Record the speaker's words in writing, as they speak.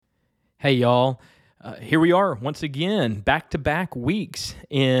Hey, y'all. Here we are once again, back-to-back weeks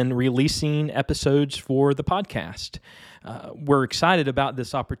in releasing episodes for the podcast. We're excited about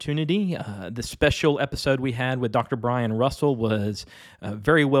this opportunity. The special episode we had with Dr. Brian Russell was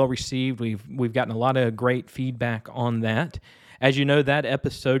very well received. We've gotten a lot of great feedback on that. As you know, that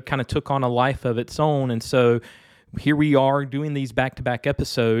episode kind of took on a life of its own, and so here we are doing these back-to-back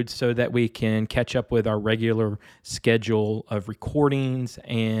episodes so that we can catch up with our regular schedule of recordings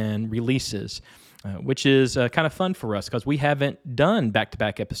and releases, which is kind of fun for us because we haven't done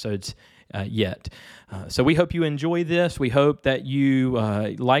back-to-back episodes yet. So we hope you enjoy this. We hope that you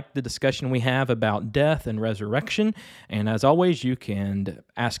like the discussion we have about death and resurrection. And as always, you can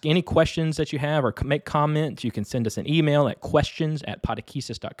ask any questions that you have or make comments. You can send us an email at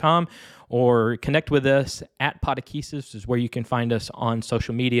questions@podakesis.com or connect with us at Podakesis is where you can find us on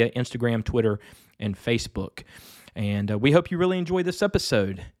social media, Instagram, Twitter, and Facebook. And we hope you really enjoy this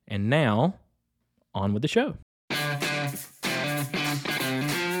episode. And now, on with the show.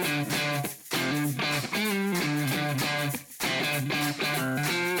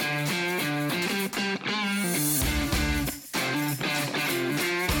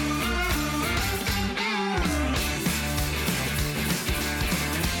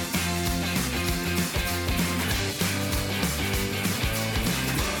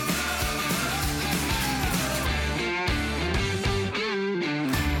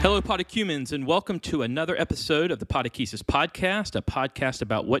 Hello, Podocumens, and welcome to another episode of the Podakesis Podcast, a podcast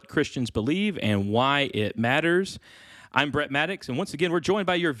about what Christians believe and why it matters. I'm Brett Maddox, and once again, we're joined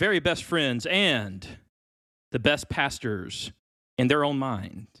by your very best friends and the best pastors in their own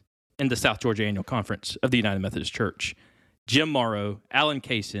mind in the South Georgia Annual Conference of the United Methodist Church. Jim Morrow, Alan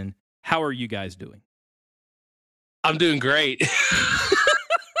Kaysen, how are you guys doing? I'm doing great.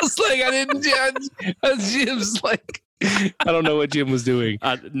 It's like I didn't judge. Jim's like, I don't know what Jim was doing.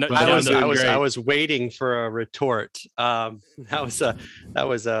 I was waiting for a retort. That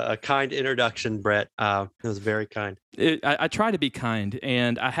was a kind introduction, Brett. It was very kind. I try to be kind,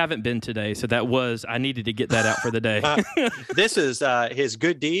 and I haven't been today, so I needed to get that out for the day. This is his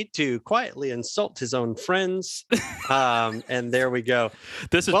good deed to quietly insult his own friends, and there we go.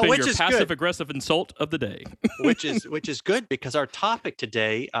 This has been your passive-aggressive insult of the day. which is good because our topic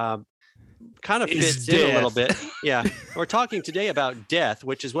today kind of fits in a little bit. Yeah. We're talking today about death,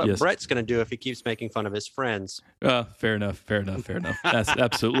 which is what Brett's going to do if he keeps making fun of his friends. Fair enough. That's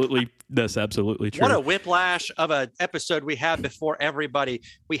absolutely true. What a whiplash of an episode we have before everybody.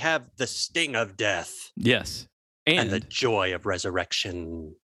 We have the sting of death. Yes. And the joy of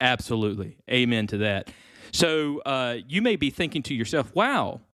resurrection. Absolutely. Amen to that. So you may be thinking to yourself,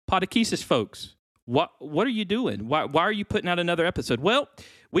 wow, Podakesis folks, what are you doing? Why are you putting out another episode? Well,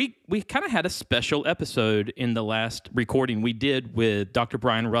 we kind of had a special episode in the last recording we did with Dr.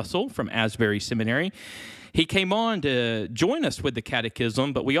 Brian Russell from Asbury Seminary. He came on to join us with the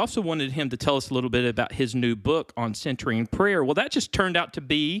catechism, but we also wanted him to tell us a little bit about his new book on centering prayer. Well, that just turned out to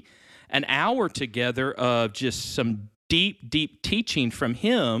be an hour together of just some deep teaching from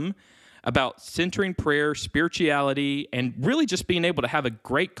him about centering prayer, spirituality, and really just being able to have a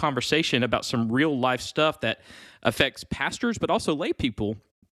great conversation about some real life stuff that affects pastors, but also lay people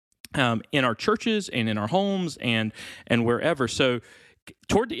in our churches and in our homes and wherever. So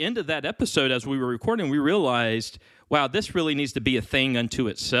toward the end of that episode, as we were recording, we realized, wow, this really needs to be a thing unto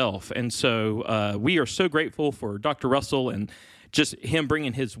itself. And so we are so grateful for Dr. Russell and just him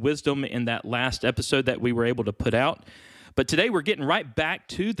bringing his wisdom in that last episode that we were able to put out. But today we're getting right back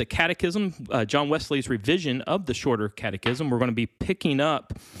to the catechism, John Wesley's revision of the shorter catechism. We're going to be picking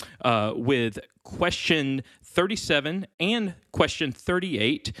up with question 37 and question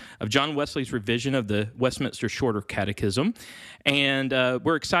 38 of John Wesley's revision of the Westminster Shorter Catechism. And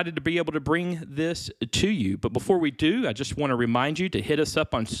we're excited to be able to bring this to you. But before we do, I just want to remind you to hit us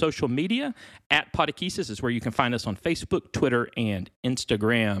up on social media. At Podakesis is where you can find us on Facebook, Twitter, and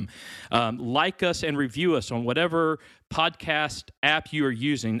Instagram. Like us and review us on whatever podcast app you are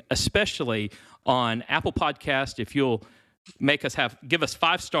using, especially on Apple Podcast. If you'll give us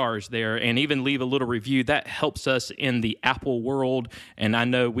 5 stars there and even leave a little review, that helps us in the Apple world, and I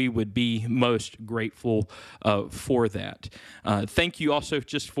know we would be most grateful for that. Thank you also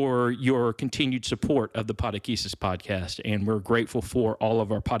just for your continued support of the Podakesis podcast, and we're grateful for all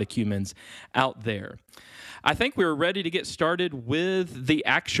of our Podocumens out there. I think we're ready to get started with the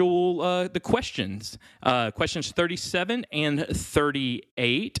actual the questions. Questions 37 and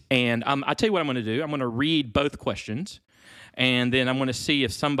 38, and I'll tell you what I'm going to do. I'm going to read both questions, and then I'm going to see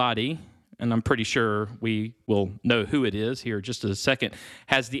if somebody and I'm pretty sure we will know who it is here just in a second,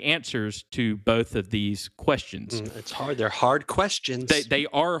 has the answers to both of these questions. It's hard. They're hard questions. They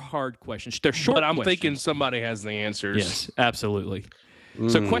are hard questions. They're short But I'm questions. thinking somebody has the answers. Yes, absolutely.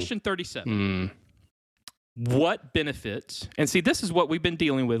 So question 37. What benefits, and see, this is what we've been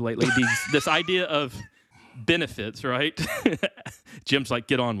dealing with lately, this idea of benefits, right? Jim's like,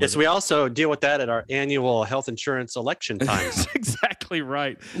 get on with it. Yes, we also deal with that at our annual health insurance election times. That's exactly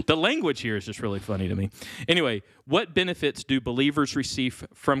right. The language here is just really funny to me. Anyway, what benefits do believers receive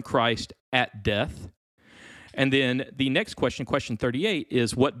from Christ at death? And then the next question, question 38,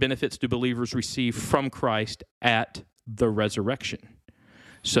 is what benefits do believers receive from Christ at the resurrection?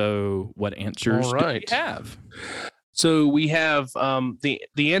 So what answers do we have? So we have the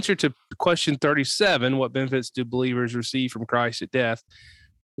answer to question 37, what benefits do believers receive from Christ at death,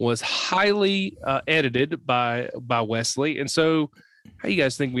 was highly edited by Wesley. And so how do you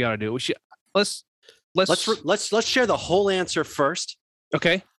guys think we ought to do it? We should, let's share the whole answer first.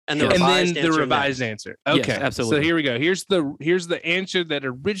 Okay. And then the revised answer. Okay. Yes, absolutely. So here we go. Here's the answer that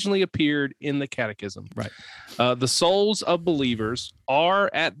originally appeared in the Catechism. Right. The souls of believers are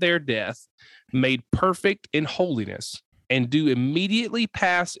at their death made perfect in holiness and do immediately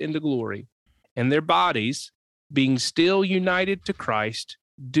pass into glory, and their bodies, being still united to Christ,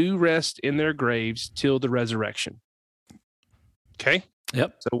 do rest in their graves till the resurrection. Okay.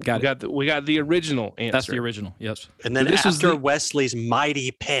 Yep. So we got the original answer. That's the original. Yes. And then this after Wesley's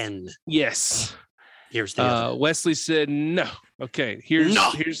mighty pen. Yes. Here's the other. Wesley said no. Okay. Here's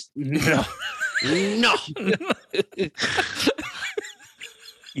no. No.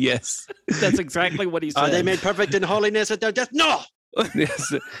 Yes. That's exactly what he said. Are they made perfect in holiness at their death? No.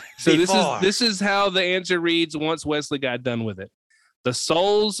 Yes. So this is how the answer reads once Wesley got done with it. The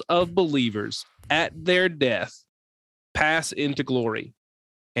souls of believers at their death pass into glory,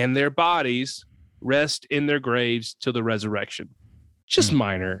 and their bodies rest in their graves till the resurrection. Just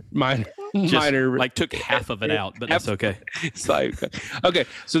minor, like took half of it out, but that's okay. It's like, okay,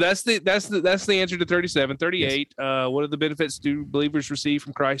 so that's the answer to 37. 38. Yes. What are the benefits do believers receive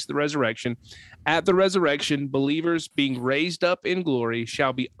from Christ the resurrection? At the resurrection, believers being raised up in glory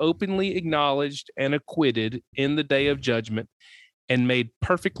shall be openly acknowledged and acquitted in the day of judgment, and made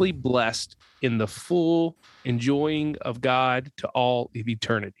perfectly blessed in the full enjoying of God to all of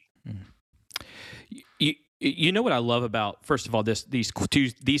eternity. You know what I love about, first of all, these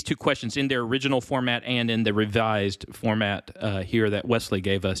two questions in their original format and in the revised format here that Wesley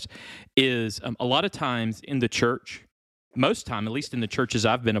gave us is a lot of times in the church, most time, at least in the churches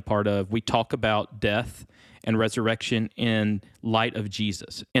I've been a part of, we talk about death and resurrection in light of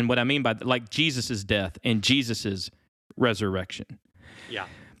Jesus. And what I mean by like Jesus' death and Jesus' resurrection. Yeah.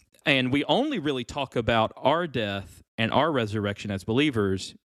 And we only really talk about our death and our resurrection as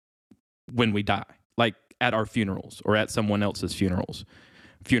believers when we die, like at our funerals or at someone else's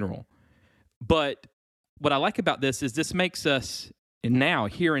funeral. But what I like about this is this makes us now,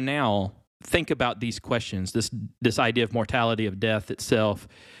 here and now, think about these questions, this idea of mortality, of death itself,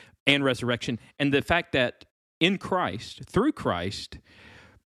 and resurrection, and the fact that in Christ, through Christ,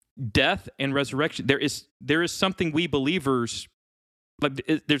 death and resurrection, there is something we believers, like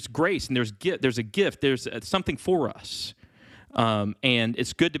there's grace and there's a gift, there's something for us, and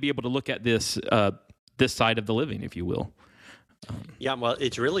it's good to be able to look at this side of the living, if you will. Yeah, well,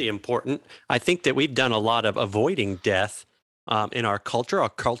 it's really important. I think that we've done a lot of avoiding death in our culture. Our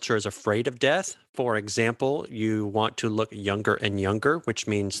culture is afraid of death. For example, you want to look younger and younger, which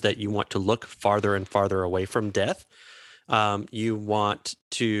means that you want to look farther and farther away from death. You want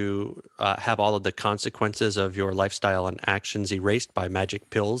to have all of the consequences of your lifestyle and actions erased by magic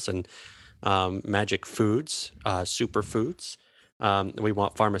pills and magic foods, superfoods. We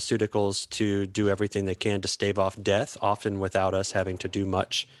want pharmaceuticals to do everything they can to stave off death, often without us having to do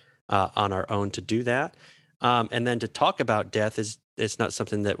much on our own to do that. And then to talk about death it's not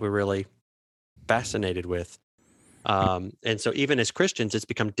something that we're really fascinated with. And so even as Christians, it's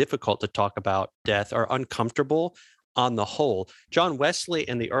become difficult to talk about death or uncomfortable on the whole. John Wesley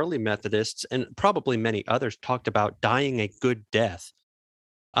and the early Methodists, and probably many others, talked about dying a good death,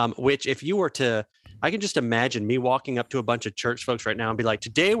 which if you were to, I can just imagine me walking up to a bunch of church folks right now and be like,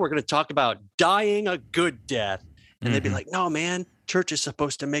 today we're going to talk about dying a good death. And they'd be like, no, man, church is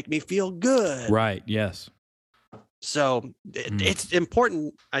supposed to make me feel good. Right, yes. So it's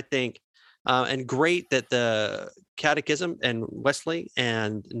important, I think, and great that the Catechism and Wesley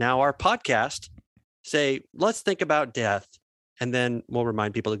and now our podcast say, let's think about death, and then we'll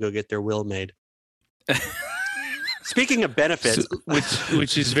remind people to go get their will made. Speaking of benefits,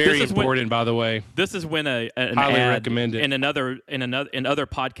 which is very This is when- important, by the way. This is when an Highly ad recommend it. in other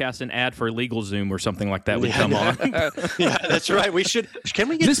podcasts, an ad for LegalZoom or something like that would come on. yeah, that's right. We should. Can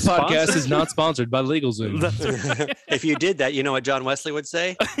we get This podcast sponsored? is not sponsored by LegalZoom. If you did that, you know what John Wesley would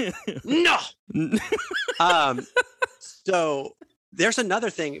say? No. So there's another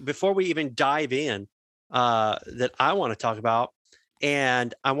thing before we even dive in that I want to talk about.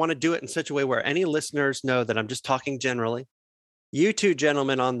 And I want to do it in such a way where any listeners know that I'm just talking generally. You two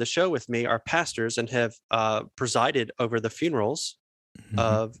gentlemen on the show with me are pastors and have presided over the funerals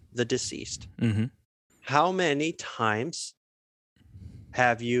of the deceased. Mm-hmm. How many times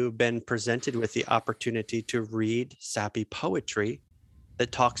have you been presented with the opportunity to read sappy poetry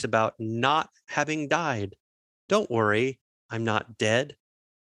that talks about not having died? Don't worry, I'm not dead.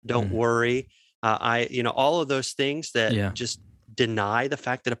 Don't worry. All of those things that just deny the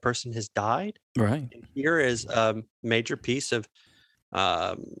fact that a person has died. Right. And here is a major piece of,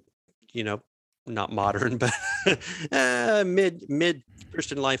 not modern, but mid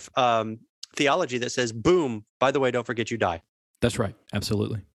Christian life theology that says, boom, by the way, don't forget you die. That's right.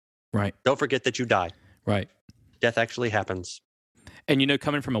 Absolutely. Right. Don't forget that you die. Right. Death actually happens. And,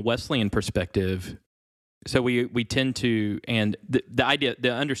 coming from a Wesleyan perspective, so we tend to, and the idea,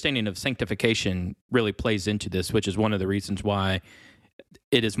 the understanding of sanctification really plays into this, which is one of the reasons why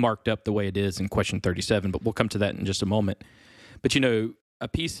it is marked up the way it is in question 37, but we'll come to that in just a moment. But, a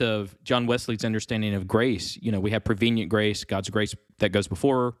piece of John Wesley's understanding of grace, we have prevenient grace, God's grace that goes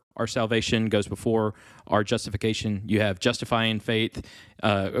before our salvation, goes before our justification. You have justifying faith,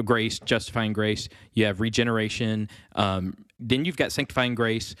 grace, justifying grace. You have regeneration. Then you've got sanctifying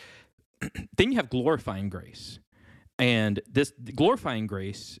grace. Then you have glorifying grace. And this glorifying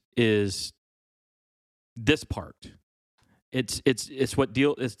grace is this part. It's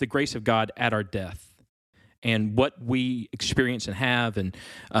the grace of God at our death. And what we experience and have and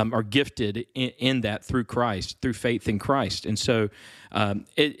are gifted in that through Christ, through faith in Christ. And so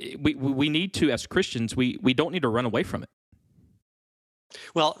we need to, as Christians, we don't need to run away from it.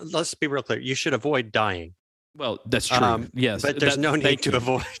 Well, let's be real clear. You should avoid dying. Well, that's true. Yes. But there's no need to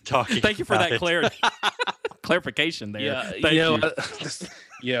avoid talking. Thank you for that about clarification there. Yeah, Thank you.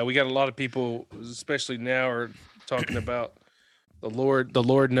 Yeah, we got a lot of people, especially now, are talking about the Lord. The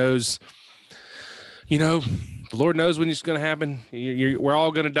Lord knows. The Lord knows when it's going to happen. We're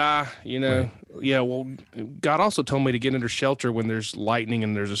all going to die. Right. Yeah. Well, God also told me to get under shelter when there's lightning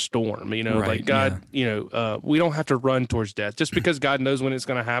and there's a storm. Right, like God. We don't have to run towards death. Just because God knows when it's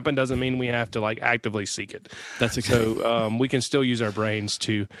going to happen doesn't mean we have to actively seek it. That's exactly. So we can still use our brains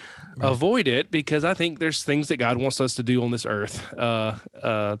to avoid it, because I think there's things that God wants us to do on this earth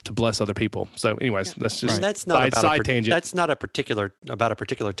to bless other people. So, anyways, that's just That's not side tangent. That's not about a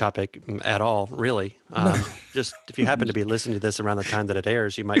particular topic at all, really. Just if you happen to be listening to this around the time that it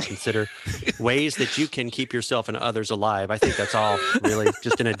airs, you might consider ways that you can keep yourself and others alive. I think that's all really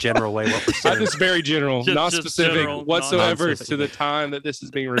just in a general way what we're saying. Just very general, Just not specific general, whatsoever non-specific. to the time that this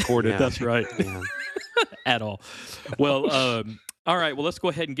is being recorded. Yeah. That's right. Yeah. At all. Well, all right. Well, let's go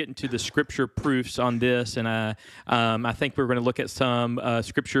ahead and get into the scripture proofs on this. And I think we're going to look at some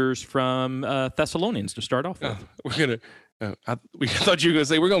scriptures from Thessalonians to start off with. We're gonna. We thought you were going to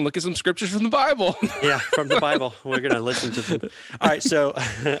say we're going to look at some scriptures from the Bible. Yeah, from the Bible. We're going to listen to them. All right, so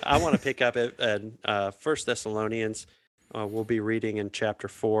I want to pick up at 1 Thessalonians. We'll be reading in chapter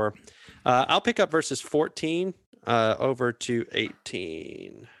 4. I'll pick up verses 14 over to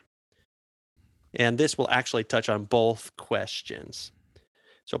 18. And this will actually touch on both questions.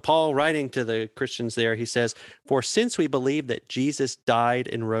 So Paul, writing to the Christians there, he says, "For since we believe that Jesus died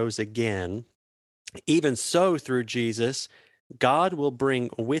and rose again, even so through Jesus, God will bring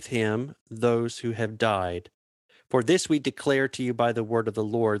with him those who have died. For this we declare to you by the word of the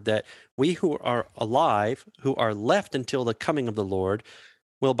Lord, that we who are alive, who are left until the coming of the Lord,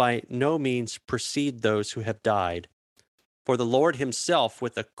 will by no means precede those who have died. For the Lord himself,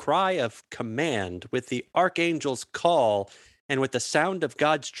 with a cry of command, with the archangel's call, and with the sound of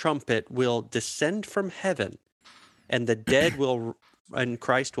God's trumpet, will descend from heaven, and the dead and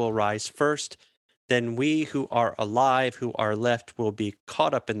Christ will rise first. Then we who are alive, who are left, will be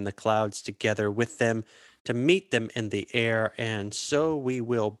caught up in the clouds together with them to meet them in the air, and so we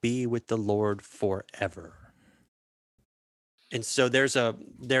will be with the Lord forever." And so there's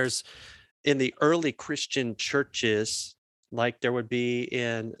in the early Christian churches, like there would be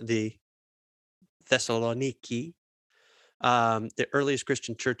in the Thessaloniki, the earliest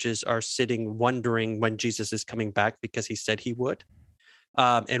Christian churches are sitting wondering when Jesus is coming back, because he said he would.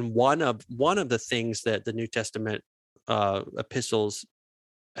 And one of the things that the New Testament epistles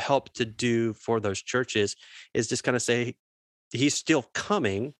help to do for those churches is just kind of say he's still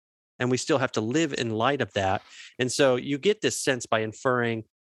coming, and we still have to live in light of that. And so you get this sense by inferring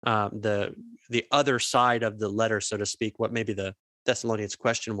the other side of the letter, so to speak, what maybe the Thessalonians'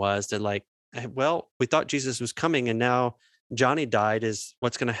 question was, that like, well, we thought Jesus was coming, and now Johnny died. Is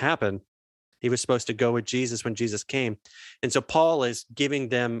what's going to happen? He was supposed to go with Jesus when Jesus came. And so Paul is giving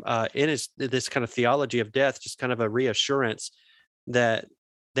them in this kind of theology of death, just kind of a reassurance that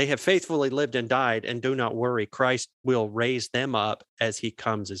they have faithfully lived and died, and do not worry, Christ will raise them up as he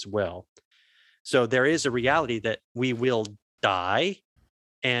comes as well. So there is a reality that we will die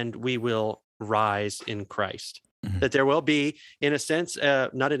and we will rise in Christ. Mm-hmm. That there will be, in a sense,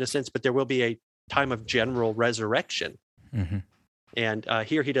 not in a sense, but there will be a time of general resurrection. Mm-hmm. And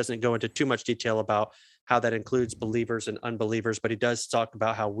here he doesn't go into too much detail about how that includes believers and unbelievers, but he does talk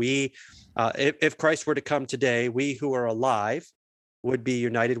about how we, if Christ were to come today, we who are alive would be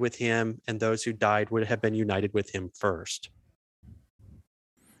united with him, and those who died would have been united with him first.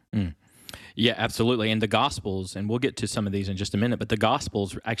 Mm. Yeah, absolutely. And the Gospels, and we'll get to some of these in just a minute, but the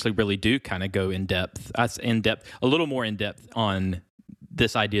Gospels actually really do kind of go a little more in depth on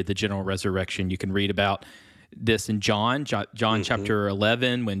this idea of the general resurrection. You can read about this in John mm-hmm. chapter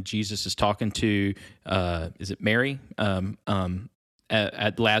 11, when Jesus is talking to, is it Mary,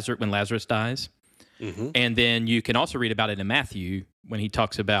 at Lazarus, when Lazarus dies. Mm-hmm. And then you can also read about it in Matthew when he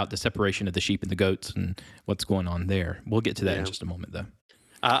talks about the separation of the sheep and the goats and what's going on there. We'll get to that in just a moment, though.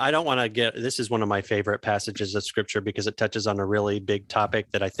 I don't want to this is one of my favorite passages of scripture because it touches on a really big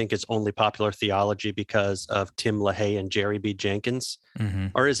topic that I think is only popular theology because of Tim LaHaye and Jerry B. Jenkins. Mm-hmm.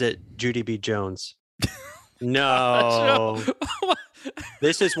 Or is it Judy B. Jones? No.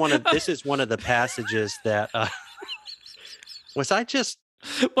 This is one of the passages that was I just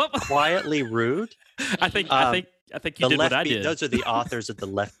quietly rude? I think you did what I did. Those are the authors of the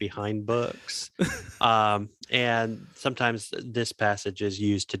Left Behind books. And sometimes this passage is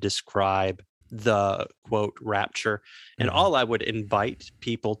used to describe the, quote, rapture. And mm-hmm. all I would invite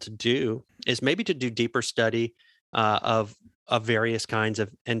people to do is maybe to do deeper study of various kinds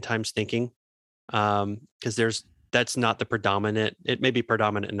of end times thinking. Because that's not the predominant. It may be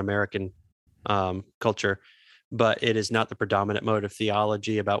predominant in American culture, but it is not the predominant mode of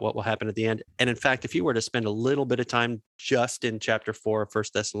theology about what will happen at the end. And in fact, if you were to spend a little bit of time just in chapter 4 of 1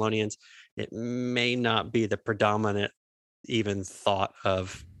 Thessalonians, it may not be the predominant even thought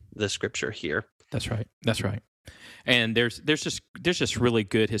of the scripture here. That's right. And there's just really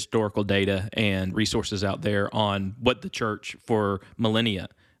good historical data and resources out there on what the church for millennia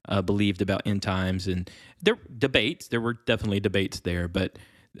believed about end times, and there were definitely debates there, but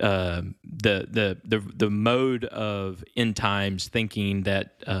the mode of end times thinking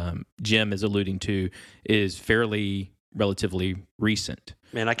that Jim is alluding to is relatively recent.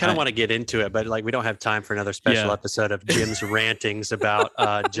 Man, I kind of want to get into it, but like we don't have time for another special episode of Jim's rantings about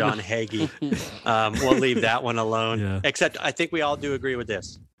John Hagee. We'll leave that one alone. Yeah. Except I think we all do agree with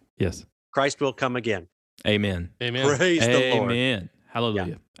this. Yes, Christ will come again. Amen. Praise the Lord. Amen. Hallelujah.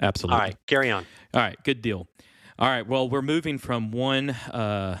 Yeah. Absolutely. All right, carry on. All right, good deal. All right, well, we're moving from one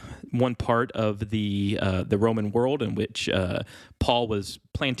part of the Roman world in which Paul was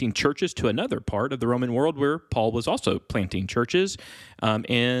planting churches to another part of the Roman world where Paul was also planting churches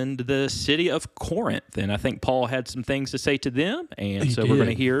in the city of Corinth. And I think Paul had some things to say to them, and so we're going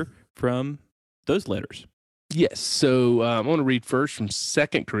to hear from those letters. Yes, so I want to read first from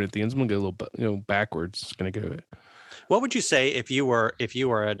 2 Corinthians. I'm going to go a little backwards. It's going to go. What would you say if you were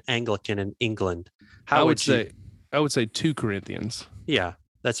an Anglican in England? I would say 2 Corinthians. Yeah,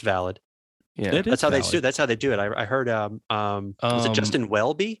 that's valid. Yeah, that's how they do. That's how they do it. I heard. Was it Justin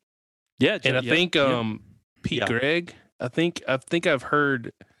Welby? Yeah, and I think Pete Gregg. I think I've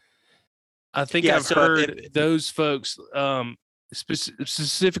heard. I've heard those folks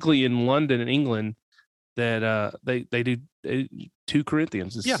specifically in London and England that they do 2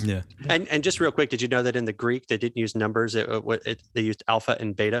 Corinthians. Yeah. And just real quick, did you know that in the Greek they didn't use numbers? They used alpha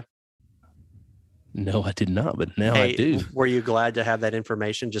and beta. No, I did not, but now I do. Were you glad to have that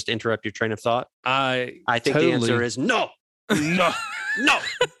information? Just interrupt your train of thought. I think the answer is no. No.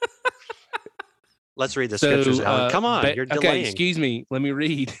 Let's read the scriptures, Alan. Come on, you're delaying. Okay, excuse me. Let me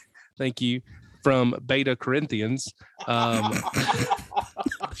read. Thank you. From Beta Corinthians,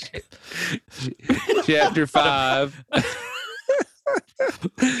 chapter 5.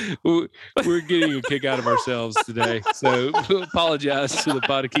 We're getting a kick out of ourselves today, so apologize to the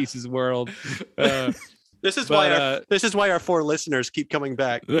Podakesis world. This is why our 4 listeners keep coming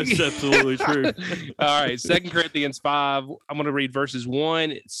back. That's absolutely true. All right, 2 Corinthians 5. I'm going to read verses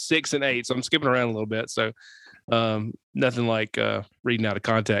 1, 6, and 8. So I'm skipping around a little bit. So Nothing like reading out of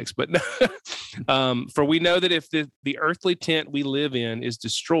context, but for we know that if the earthly tent we live in is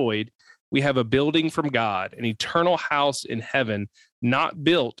destroyed, we have a building from God, an eternal house in heaven, not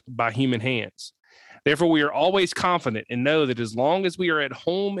built by human hands. Therefore, we are always confident and know that as long as we are at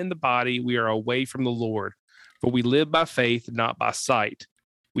home in the body, we are away from the Lord. For we live by faith, not by sight.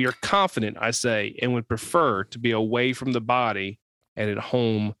 We are confident, I say, and would prefer to be away from the body and at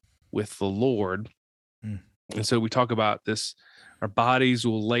home with the Lord. And so we talk about this, our bodies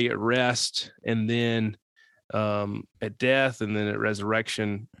will lay at rest, and then at death, and then at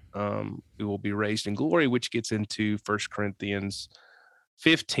resurrection, we will be raised in glory, which gets into 1 Corinthians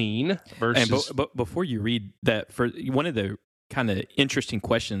 15 verses. And before you read that, for one of the kind of interesting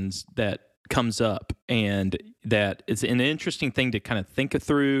questions that comes up, and that is an interesting thing to kind of think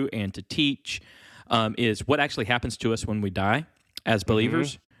through and to teach, is what actually happens to us when we die as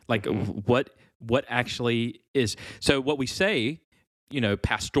believers. Like what actually is. So what we say,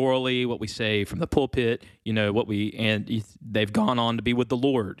 pastorally, what we say from the pulpit, they've gone on to be with the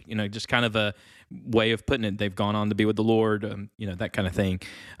Lord, just kind of a way of putting it. They've gone on to be with the Lord, that kind of thing.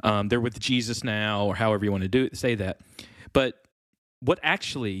 They're with Jesus now, or however you want to say that. But what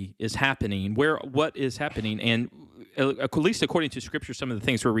actually is happening, what is happening, and at least according to Scripture, some of the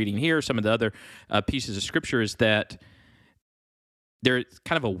things we're reading here, some of the other pieces of Scripture, is that there's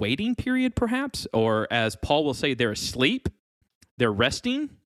kind of a waiting period, perhaps, or as Paul will say, they're asleep, they're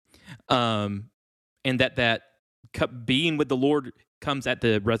resting, and that being with the Lord comes at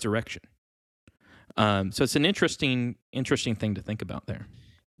the resurrection. So it's an interesting thing to think about there.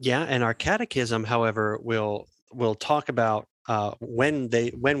 Yeah, and our catechism, however, will talk about when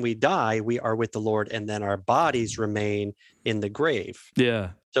we die, we are with the Lord, and then our bodies remain in the grave. Yeah.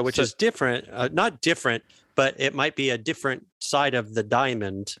 So which is different, not different, but it might be a different side of the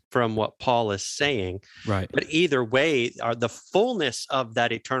diamond from what Paul is saying. Right. But either way, the fullness of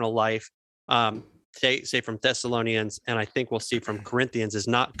that eternal life, say from Thessalonians, and I think we'll see from Corinthians, is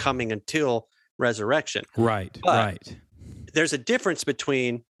not coming until resurrection. Right. But right. There's a difference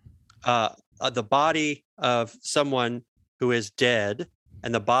between the body of someone who is dead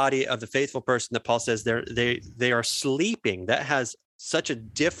and the body of the faithful person that Paul says they are sleeping. That has such a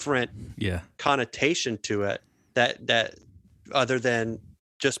different connotation to it that other than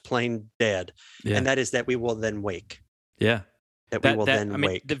just plain dead. Yeah. And that is that we will then wake. Yeah. That we will then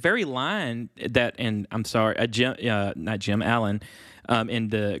wake. The very line that, and I'm sorry, not Jim Allen, in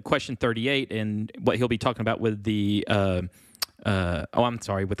the question 38, and what he'll be talking about with the,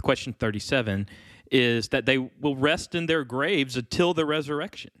 with question 37, is that they will rest in their graves until the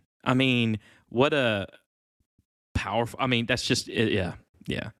resurrection. I mean, what a powerful, that's just, yeah.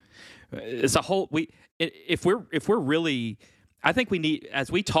 It's a whole, if we're really, I think we need,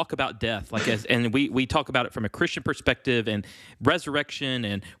 as we talk about death, and we talk about it from a Christian perspective and resurrection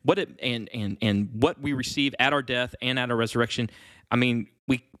and what and what we receive at our death and at our resurrection. I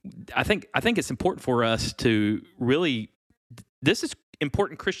think it's important for us to really, this is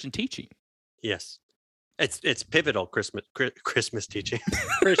important Christian teaching. Yes, it's pivotal Christmas teaching,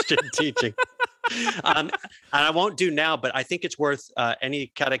 Christian teaching. And I won't do now, but I think it's worth any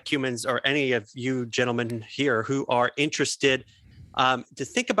catechumens or any of you gentlemen here who are interested to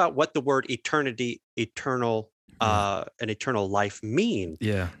think about what the word eternal and eternal life mean.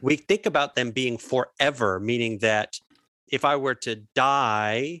 Yeah, we think about them being forever, meaning that if I were to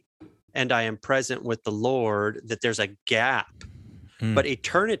die and I am present with the Lord, that there's a gap. But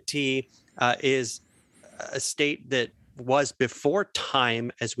eternity is a state that was before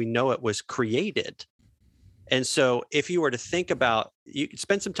time as we know it was created. And so if you were to think about, you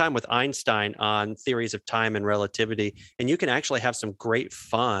spend some time with Einstein on theories of time and relativity, and you can actually have some great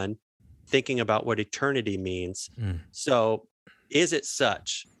fun thinking about what eternity means. So is it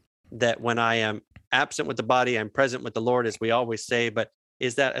such that when I am absent with the body, I'm present with the Lord, as we always say, but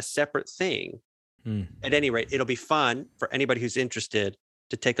is that a separate thing? At any rate, it'll be fun for anybody who's interested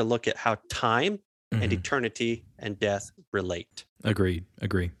to take a look at how time and eternity and death relate. Agreed.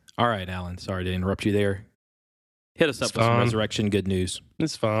 All right, Alan, sorry to interrupt you there. Hit us up with some resurrection good news.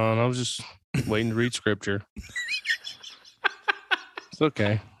 It's fine. I was just waiting to read scripture. It's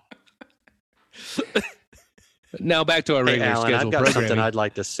okay. Now back to our regular Alan, schedule. I've got something I'd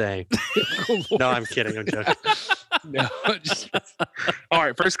like to say. No, I'm kidding. I'm joking. No, all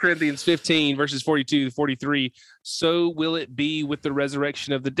right. 1 Corinthians 15, verses 42 to 43. So will it be with the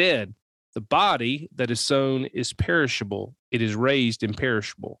resurrection of the dead. The body that is sown is perishable. It is raised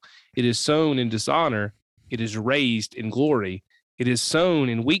imperishable. It is sown in dishonor. It is raised in glory. It is sown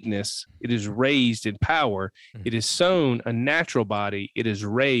in weakness. It is raised in power. It is sown a natural body. It is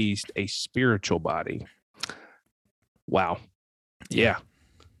raised a spiritual body. Wow. Yeah.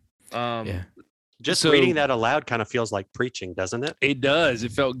 Yeah. Just So- reading that aloud kind of feels like preaching, doesn't it? It does.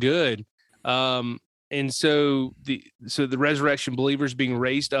 It felt good. And so the resurrection, believers being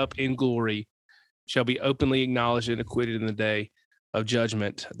raised up in glory, shall be openly acknowledged and acquitted in the day of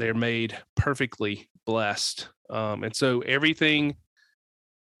judgment. They're made perfectly blessed. And so everything,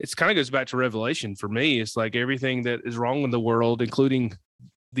 it kind of goes back to Revelation for me. It's like everything that is wrong in the world, including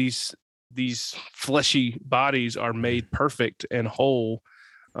these fleshy bodies, are made perfect and whole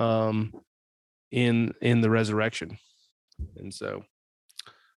in the resurrection. And so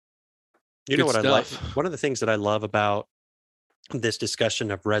You know Good what I like? stuff. One of the things that I love about this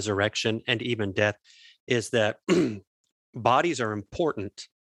discussion of resurrection and even death is that bodies are important.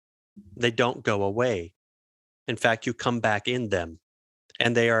 They don't go away. In fact, you come back in them,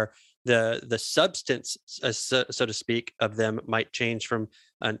 and they are the substance, so to speak, of them might change from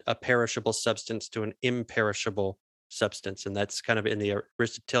a perishable substance to an imperishable substance, and that's kind of in the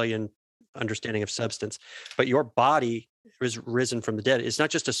Aristotelian understanding of substance. But your body is risen from the dead. It's not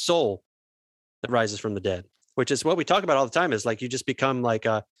just a soul that rises from the dead, which is what we talk about all the time. Is like you just become like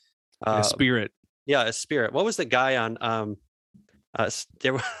a spirit. yeah, a spirit. What was the guy on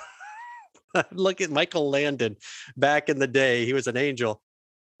there were- look at Michael Landon back in the day. He was an angel.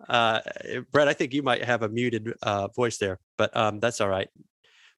 Brett, I think you might have a muted voice there, but that's all right.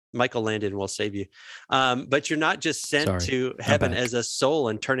 Michael Landon will save you. But you're not just sent Sorry. to heaven back. as a soul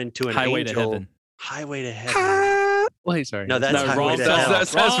and turn into an Highway angel. to heaven. Highway to heaven. Wait, sorry. No, that's No, Highway wrong to song. Hell.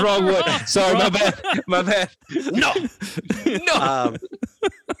 That's wrong one. Wrong. Sorry, my Wrong. bad. My bad. No. No.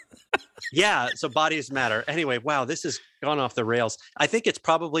 Yeah, so bodies matter. Anyway, wow, this has gone off the rails. I think it's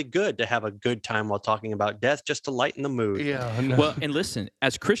probably good to have a good time while talking about death, just to lighten the mood. Yeah. No. Well, and listen,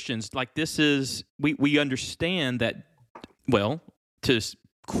 as Christians, like this is we understand that. Well, to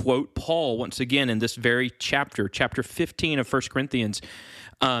quote Paul once again in this very chapter 15 of 1 Corinthians,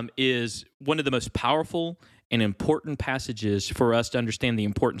 is one of the most powerful and important passages for us to understand the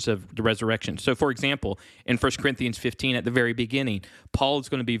importance of the resurrection. So, for example, in 1 Corinthians 15, at the very beginning, Paul is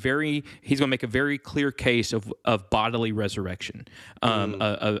going to he's going to make a very clear case of bodily resurrection,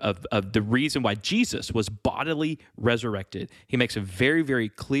 of the reason why Jesus was bodily resurrected. He makes a very, very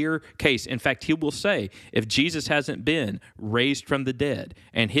clear case. In fact, he will say, if Jesus hasn't been raised from the dead,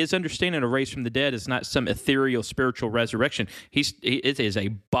 and his understanding of raised from the dead is not some ethereal spiritual resurrection, it is a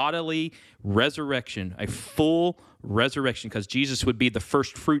bodily resurrection, a full resurrection, because Jesus would be the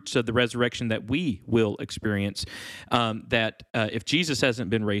first fruits of the resurrection that we will experience. If Jesus hasn't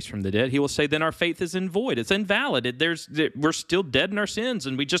been raised from the dead, he will say, then our faith is in void. It's invalid. We're still dead in our sins,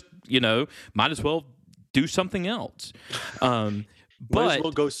 and we just, might as well do something else. Might But as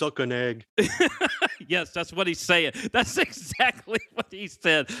well go suck an egg. yes, that's what he's saying. That's exactly what he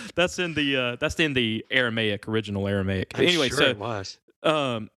said. That's in the Aramaic, original Aramaic. I'm Anyway, sure so it was.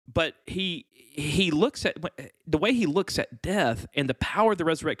 but he looks at the way he looks at death and the power of the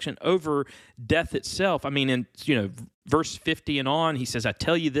resurrection over death itself. I mean, in verse 50 and on, he says, I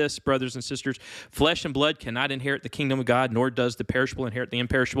tell you this, brothers and sisters, flesh and blood cannot inherit the kingdom of God, nor does the perishable inherit the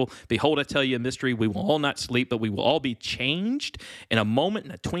imperishable. Behold, I tell you a mystery. We will all not sleep, but we will all be changed in a moment,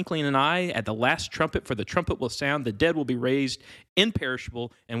 in a twinkling of an eye, at the last trumpet, for the trumpet will sound, the dead will be raised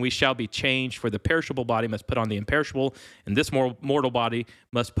imperishable, and we shall be changed. For the perishable body must put on the imperishable, and this mortal body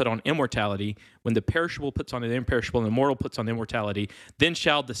must put on immortality. When the perishable puts on the imperishable, and the mortal puts on immortality, then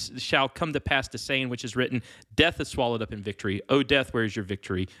shall come to pass the saying which is written, death is swallowed up in victory. O death, where is your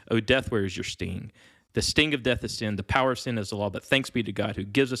victory? O death, where is your sting? The sting of death is sin. The power of sin is the law. But thanks be to God who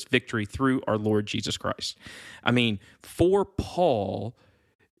gives us victory through our Lord Jesus Christ. I mean, for Paul,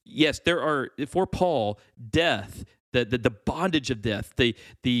 yes, for Paul, death, the bondage of death,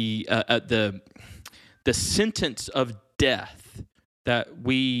 the sentence of death that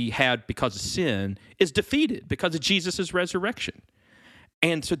we had because of sin is defeated because of Jesus' resurrection.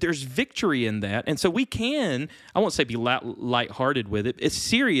 And so there's victory in that. And so we can, I won't say be lighthearted with it. It's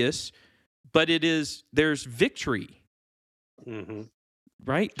serious, but there's victory. Mm-hmm.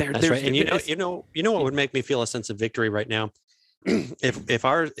 Right? That's right. And you know what would make me feel a sense of victory right now?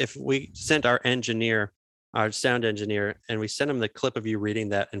 if we sent our sound engineer, and we sent him the clip of you reading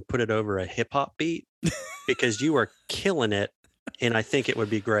that and put it over a hip hop beat, because you are killing it, and I think it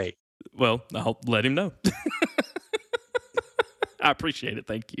would be great. Well, I'll let him know. I appreciate it.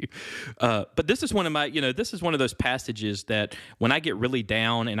 Thank you. But this is one of this is one of those passages that when I get really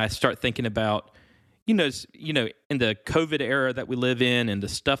down and I start thinking about, in the COVID era that we live in and the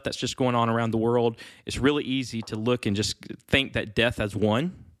stuff that's just going on around the world, it's really easy to look and just think that death has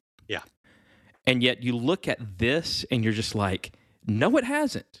won. Yeah. And yet you look at this and you're just like, no, it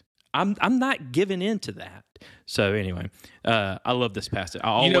hasn't. I'm not giving in to that. So anyway, I love this passage. I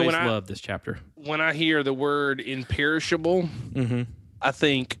always love this chapter. When I hear the word imperishable, Mm-hmm. I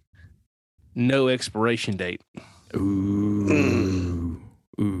think no expiration date. Ooh.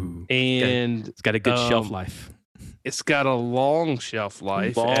 And it's got a good shelf life. It's got a long shelf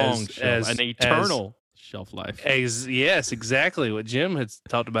life. An eternal shelf life. Yes, exactly what Jim had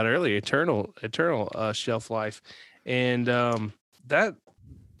talked about earlier. Eternal shelf life. And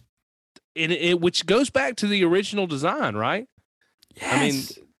which goes back to the original design, right? Yes. I mean,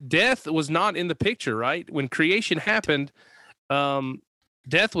 death was not in the picture, right? When creation happened,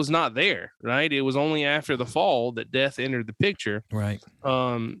 death was not there, right? It was only after the fall that death entered the picture. Right.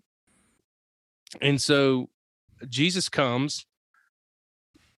 And so Jesus comes,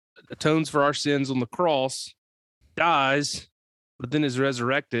 atones for our sins on the cross, dies, but then is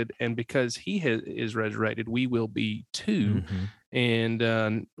resurrected. And because he is resurrected, we will be too. Mm-hmm.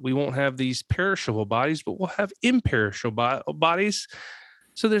 And we won't have these perishable bodies, but we'll have imperishable bodies.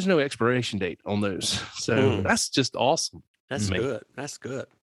 So there's no expiration date on those. So that's just awesome. That's good. That's good.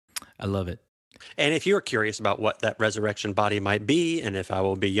 I love it. And if you're curious about what that resurrection body might be, and if I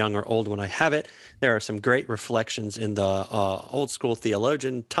will be young or old when I have it, there are some great reflections in the old school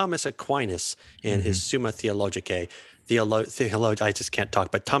theologian Thomas Aquinas in his Summa Theologicae. I just can't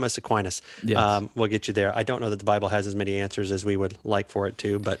talk, but Thomas Aquinas will get you there. I don't know that the Bible has as many answers as we would like for it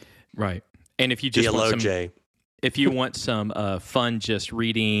to, but right. And if you just want some fun, just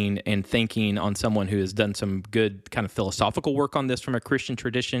reading and thinking on someone who has done some good kind of philosophical work on this from a Christian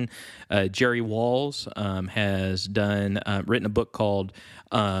tradition, Jerry Walls has written a book called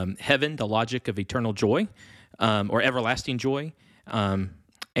Heaven, the Logic of Eternal Joy, or Everlasting Joy.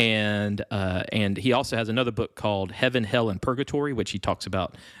 And he also has another book called Heaven, Hell, and Purgatory, which he talks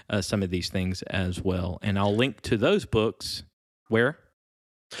about some of these things as well. And I'll link to those books where?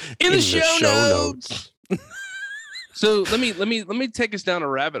 In the show notes. So let me take us down a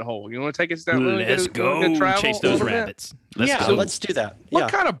rabbit hole. You want to take us down? Let's go chase those rabbits. Let's do that.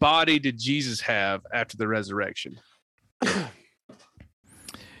 What kind of body did Jesus have after the resurrection?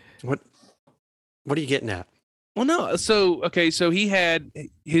 What are you getting at? Well, no. So he had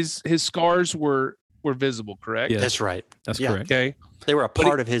his scars were visible, correct? Yeah. That's right. That's correct. Okay. They were a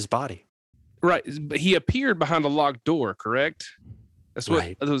part of his body. Right. But he appeared behind a locked door, correct? That's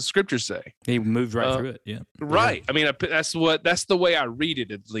what the scriptures say. He moved right through it. Yeah. Right. I mean, that's the way I read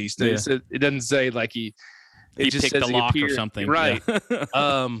it, at least. Yeah. It doesn't say like he just picked says the lock he or appeared. something. Right. Yeah.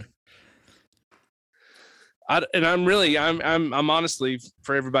 I'm honestly,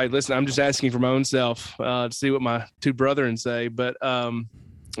 for everybody listening, I'm just asking for my own self to see what my two brethren say. But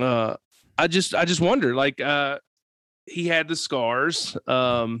I just wonder, like, he had the scars,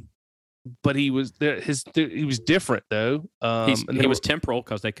 but he was he was different though. He was temporal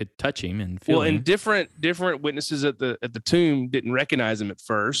because they could touch him and feel him. And different witnesses at the tomb didn't recognize him at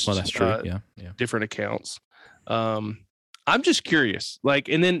first. Well, that's true. Yeah. Different accounts. I'm just curious, like,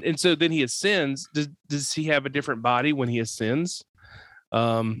 so then he ascends. Does he have a different body when he ascends?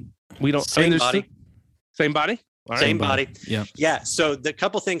 We don't. Same body. Same body. All right. Same body. Yeah. Yeah. So the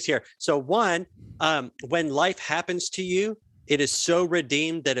couple things here. So one, when life happens to you, it is so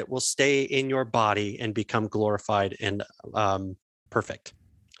redeemed that it will stay in your body and become glorified and perfect.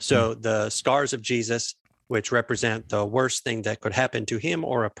 So the scars of Jesus, which represent the worst thing that could happen to him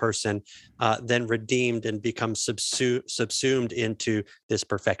or a person, then redeemed and become subsumed into this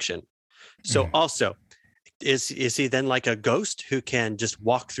perfection. So also, is he then like a ghost who can just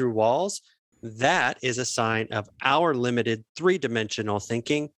walk through walls? That is a sign of our limited three-dimensional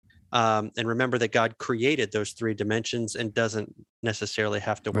thinking. And remember that God created those three dimensions and doesn't necessarily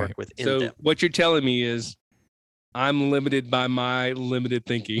have to work within them. So what you're telling me is I'm limited by my limited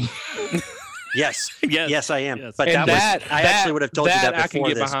thinking. Yes, I am. Yes. But I actually would have told you that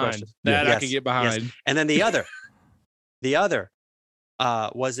before this question. I can get behind. Yes. And then the other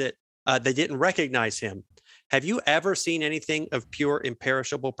was it they didn't recognize him. Have you ever seen anything of pure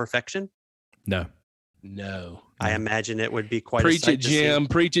imperishable perfection? No. I imagine it would be quite Preach a it, Jim.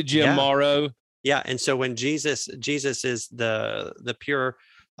 Preach it, Jim Morrow. Yeah, and so when Jesus is the pure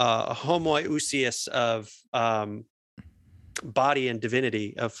homoousios of body and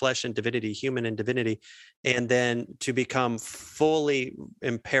divinity, of flesh and divinity, human and divinity, and then to become fully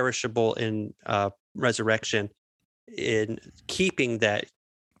imperishable in resurrection, in keeping that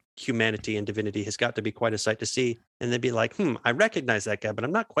humanity and divinity has got to be quite a sight to see. And they'd be like, I recognize that guy, but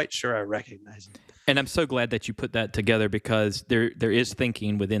I'm not quite sure I recognize him. And I'm so glad that you put that together, because there is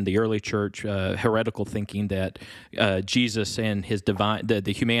thinking within the early church, heretical thinking, that Jesus and his divine,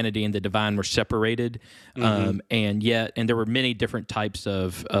 the humanity and the divine were separated, and there were many different types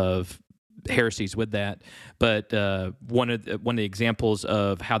of heresies with that. But one of the examples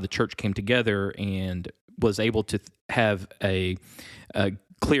of how the church came together and was able to have a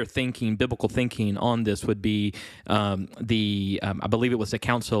clear thinking, biblical thinking on this would be I believe it was the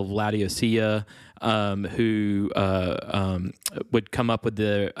Council of Laodicea, who would come up with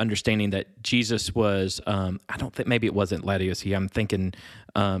the understanding that Jesus was, I don't think, maybe it wasn't Laodicea, I'm thinking,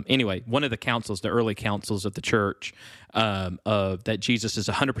 anyway, one of the councils, the early councils of the church, of that Jesus is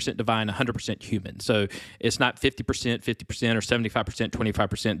 100% divine, 100% human. So it's not 50%, 50%, or 75%,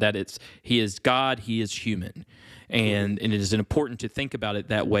 25%, that he is God, he is human. And it is important to think about it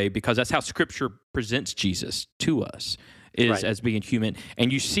that way, because that's how Scripture presents Jesus to us, is as being human.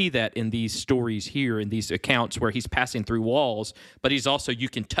 And you see that in these stories here, in these accounts where he's passing through walls, but he's also, you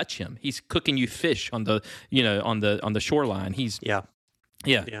can touch him. He's cooking you fish on the on the shoreline. Yeah,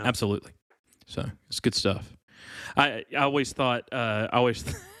 absolutely. So it's good stuff. I always thought I always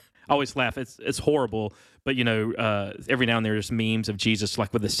laugh. It's horrible, but every now and then there's memes of Jesus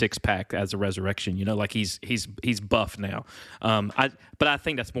like with a 6-pack as a resurrection. Like he's buff now. But I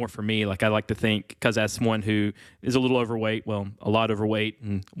think that's more for me. Like I like to think, because as someone who is a little overweight, well, a lot overweight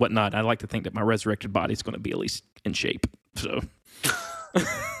and whatnot, I like to think that my resurrected body is going to be at least in shape. So.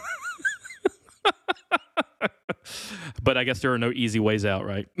 But I guess there are no easy ways out,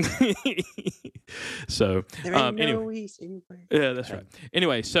 right? So there ain't no easy way. Yeah, that's right.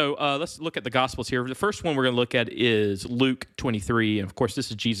 Anyway, so let's look at the Gospels here. The first one we're going to look at is Luke 23, and of course,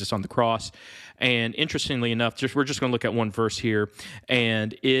 this is Jesus on the cross. And interestingly enough, we're just going to look at one verse here,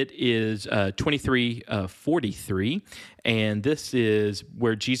 and it is 23:43, and this is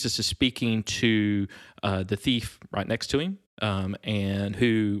where Jesus is speaking to the thief right next to him. And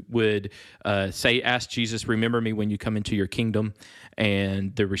who would ask Jesus, "Remember me when you come into your kingdom."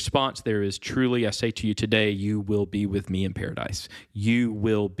 And the response there is, "Truly, I say to you today, you will be with me in paradise. You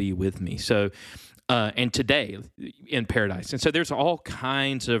will be with me." So, and today in paradise. And so there's all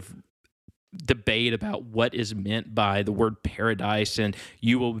kinds of debate about what is meant by the word paradise and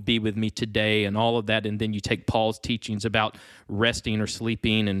 "you will be with me today" and all of that. And then you take Paul's teachings about resting or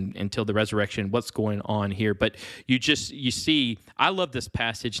sleeping and until the resurrection, what's going on here. But you see, I love this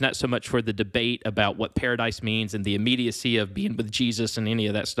passage, not so much for the debate about what paradise means and the immediacy of being with Jesus and any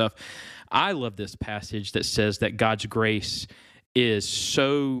of that stuff. I love this passage that says that God's grace is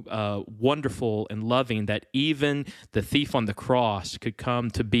so wonderful and loving that even the thief on the cross could come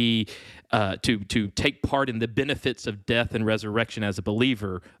to be to take part in the benefits of death and resurrection as a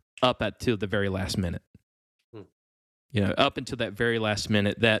believer up until the very last minute. Up until that very last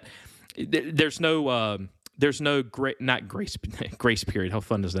minute, that there's no grace period. How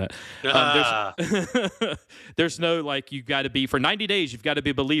fun is that? There's no like, you got to be for 90 days. You've got to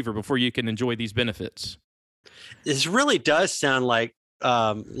be a believer before you can enjoy these benefits. This really does sound like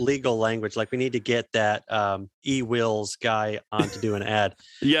legal language. Like we need to get that eWills guy on to do an ad.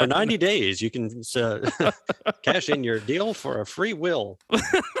 For 90 days, you can cash in your deal for a free will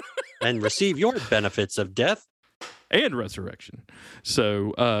and receive your benefits of death and resurrection.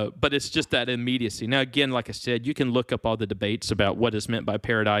 So, but it's just that immediacy. Now, again, like I said, you can look up all the debates about what is meant by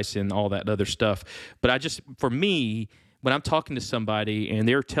paradise and all that other stuff. But for me, when I'm talking to somebody and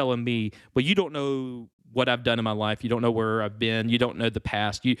they're telling me, well, you don't know what I've done in my life. You don't know where I've been. You don't know the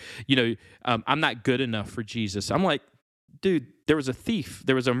past. I'm not good enough for Jesus. I'm like, dude, there was a thief.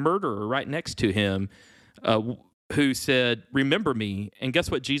 There was a murderer right next to him who said, "Remember me." And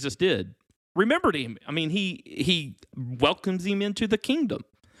guess what Jesus did? Remembered him. I mean, he welcomes him into the kingdom.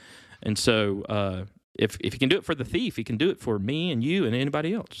 And so if he can do it for the thief, he can do it for me and you and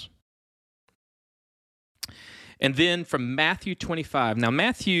anybody else. And then from Matthew 25. Now,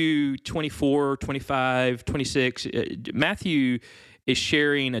 Matthew 24, 25, 26, Matthew is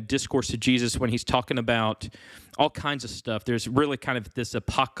sharing a discourse of Jesus when he's talking about all kinds of stuff. There's really kind of this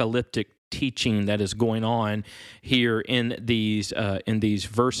apocalyptic teaching that is going on here in these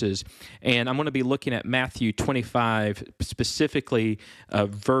verses. And I'm going to be looking at Matthew 25, specifically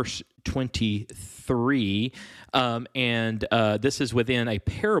verse 23. And this is within a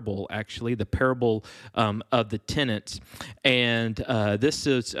parable, actually, the parable of the tenants. And this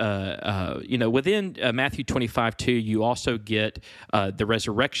is, within Matthew 25:2, you also get the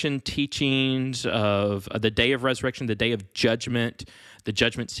resurrection teachings of the day of resurrection, the day of judgment, the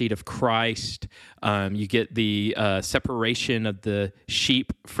judgment seat of Christ. You get the separation of the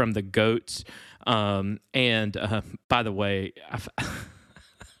sheep from the goats. And by the way,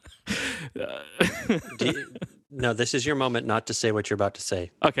 No, this is your moment not to say what you're about to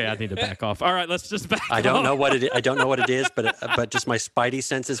say. Okay, I need to back off. All right, let's just back off. I don't know what it is, but just my spidey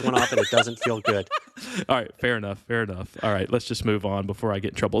senses went off and it doesn't feel good. All right, fair enough. All right, let's just move on before I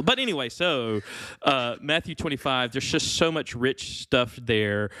get in trouble. But anyway, so Matthew 25, there's just so much rich stuff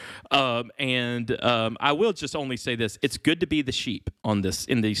there. And I will just only say this. It's good to be the sheep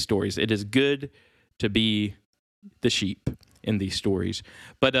in these stories. It is good to be the sheep in these stories.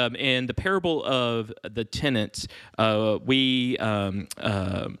 But in the parable of the tenants, we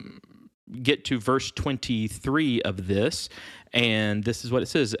get to verse 23 of this, and this is what it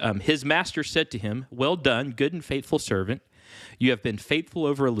says. His master said to him, "Well done, good and faithful servant. You have been faithful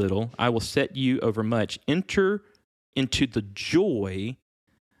over a little. I will set you over much. Enter into the joy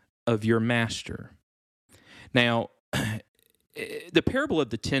of your master." Now, the parable of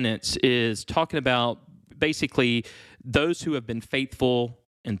the tenants is talking about basically those who have been faithful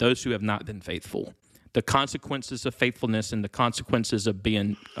and those who have not been faithful, the consequences of faithfulness and the consequences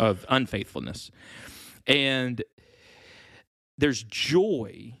of unfaithfulness. And there's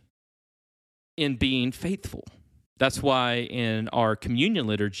joy in being faithful. That's why in our communion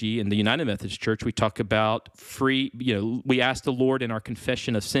liturgy in the United Methodist Church, we talk about we ask the Lord in our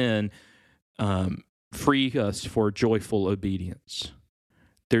confession of sin, free us for joyful obedience.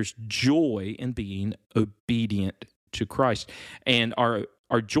 There's joy in being obedient to Christ. And our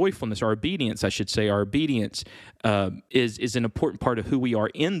joyfulness, our obedience, is an important part of who we are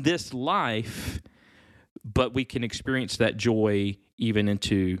in this life, but we can experience that joy even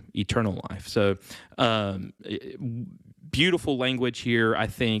into eternal life. So beautiful language here, I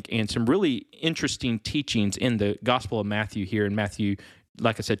think, and some really interesting teachings in the Gospel of Matthew here in Matthew,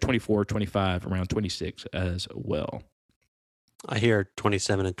 like I said, 24, 25, around 26 as well. I hear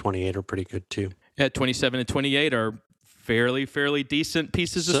 27 and 28 are pretty good too. Yeah, 27 and 28 are fairly decent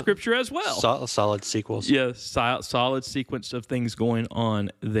pieces of scripture as well. Solid sequels. Yeah, solid sequence of things going on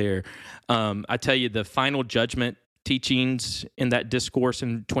there. I tell you, the final judgment teachings in that discourse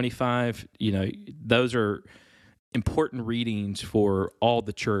in 25, those are important readings for all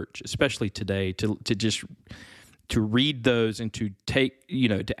the church, especially today, to read those and to take,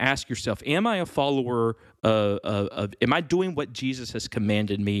 to ask yourself, am I a follower am I doing what Jesus has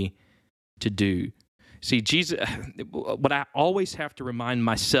commanded me to do? See, Jesus, what I always have to remind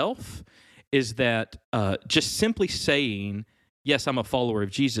myself is that just simply saying, yes, I'm a follower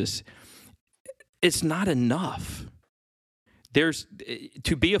of Jesus, it's not enough.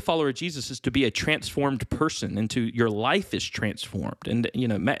 To be a follower of Jesus is to be a transformed person, and your life is transformed. And,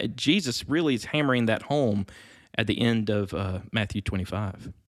 Jesus really is hammering that home at the end of Matthew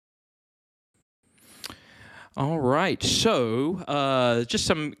 25. All right, so just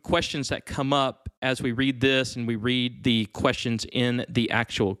some questions that come up as we read this and we read the questions in the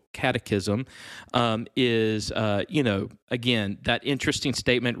actual catechism is, again, that interesting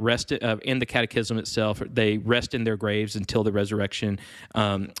statement, rest in the catechism itself, they rest in their graves until the resurrection.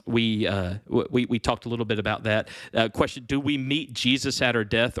 We talked a little bit about that. Question, do we meet Jesus at our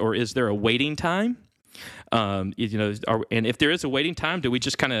death, or is there a waiting time? And if there is a waiting time, do we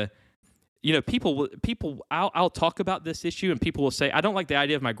just kind of, people, I'll talk about this issue and people will say, I don't like the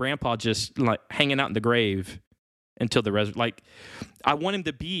idea of my grandpa just like hanging out in the grave until the resurrection. Like, I want him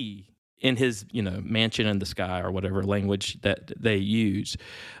to be in his, mansion in the sky, or whatever language that they use.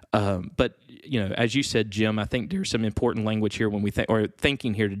 But, as you said, Jim, I think there's some important language here when we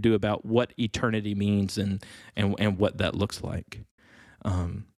thinking here to do about what eternity means and what that looks like.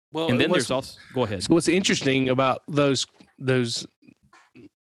 Well, and then there's also, go ahead. So what's interesting about those,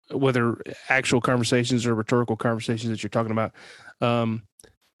 whether actual conversations or rhetorical conversations that you're talking about,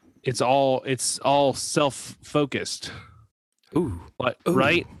 it's all self-focused. Ooh. Ooh.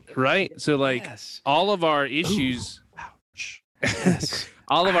 Right. So yes. all of our issues, yes.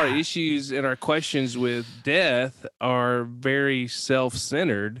 all of our issues and our questions with death are very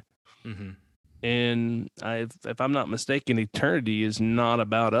self-centered. Mm-hmm. And if I'm not mistaken, eternity is not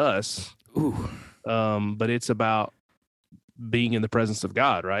about us. Ooh. But it's about being in the presence of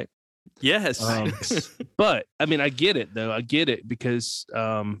God, right? Yes. But I mean, I get it though. I get it because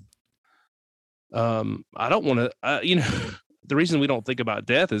I don't want to. The reason we don't think about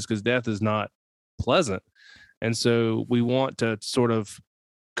death is because death is not pleasant, and so we want to sort of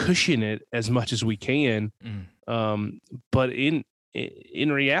cushion it as much as we can. But in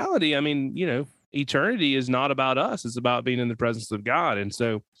reality, I mean, eternity is not about us. It's about being in the presence of God. And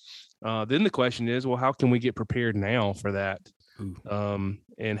so then the question is, well, how can we get prepared now for that?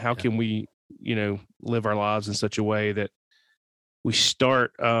 And how can we, live our lives in such a way that we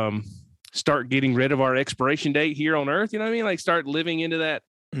start getting rid of our expiration date here on earth? You know what I mean? Like start living into that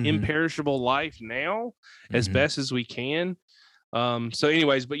imperishable life now as best as we can. So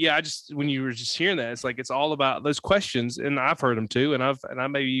anyways, but yeah, when you were just hearing that, it's like, it's all about those questions, and I've heard them too. And I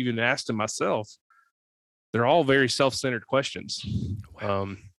maybe even asked them myself. They're all very self-centered questions.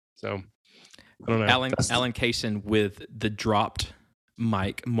 Wow. So I don't know. Alan Kaysen with the dropped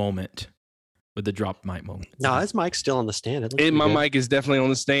mic moment. No, his mic's still on the stand. My mic is definitely on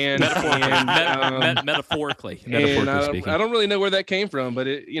the stand. Metaphorically speaking. I don't really know where that came from, but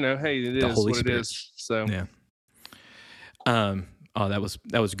it, hey, it is what Spirit. It is. So yeah. Oh, that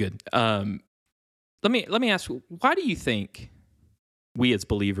was good. Let me ask, why do you think we as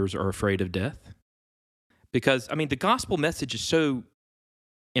believers are afraid of death? Because I mean, the gospel message is so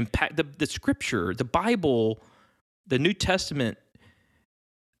the scripture, the Bible, the New Testament.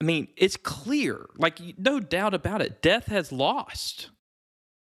 I mean, it's clear, like no doubt about it. Death has lost.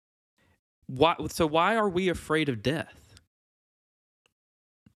 Why? So why are we afraid of death?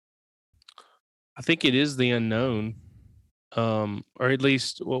 I think it is the unknown, or at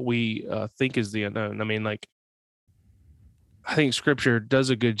least what we think is the unknown. I mean, like, I think Scripture does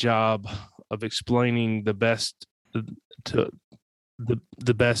a good job of explaining the best to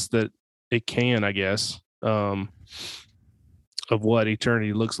the best that it can, I guess. Of what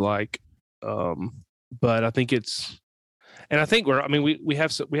eternity looks like, but I think we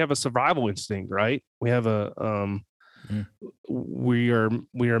have a survival instinct, right? We have we are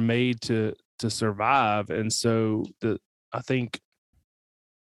made to survive, and so I think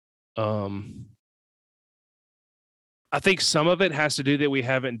some of it has to do that we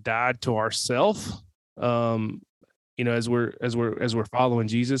haven't died to ourselves. As we're following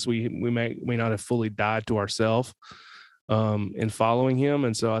Jesus, we may not have fully died to ourselves. In following him,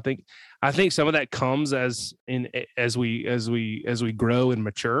 and so I think some of that comes as we grow and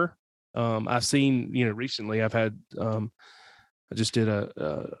mature. I've seen, recently I've had I just did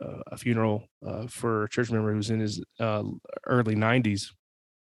a funeral for a church member who was in his early 90s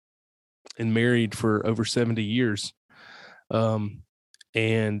and married for over 70 years,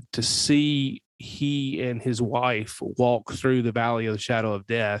 and to see he and his wife walk through the valley of the shadow of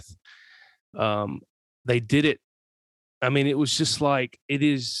death, they did it. I mean, it was just like, they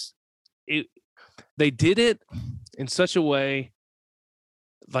did it in such a way,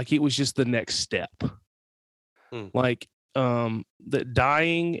 like it was just the next step. Like, that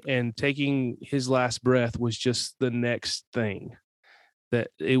dying and taking his last breath was just the next thing. That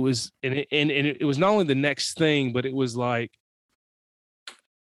it was, and it was not only the next thing, but it was like,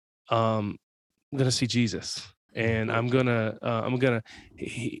 I'm going to see Jesus, and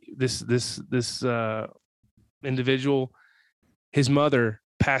this individual, his mother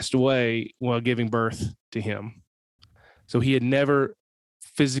passed away while giving birth to him, so he had never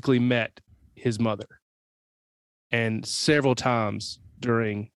physically met his mother, and several times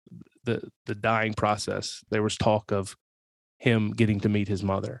during the dying process there was talk of him getting to meet his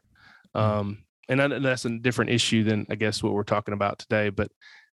mother, and that's a different issue than I guess what we're talking about today. But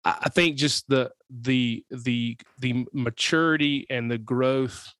I think just the maturity and the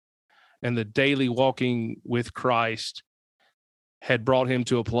growth and the daily walking with Christ had brought him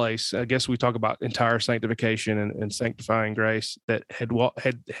to a place. I guess we talk about entire sanctification and sanctifying grace, that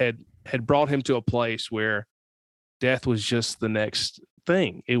had brought him to a place where death was just the next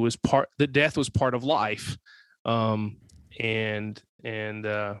thing. It was death was part of life, and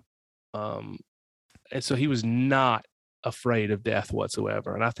so he was not afraid of death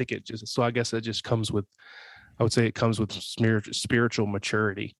whatsoever. And I think I guess it just comes with, I would say it comes with spiritual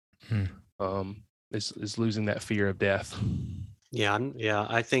maturity. Is losing that fear of death. Yeah.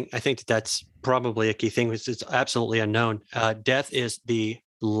 I think that's probably a key thing. It's absolutely unknown. Death is the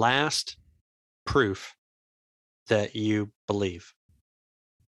last proof that you believe.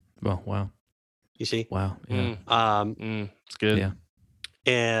 Well, wow. You see? Wow. Yeah. It's good. Yeah.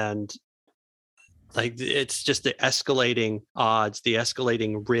 And like, it's just the escalating odds, the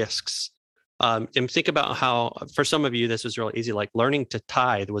escalating risks. And think about how, for some of you, this was really easy. Like, learning to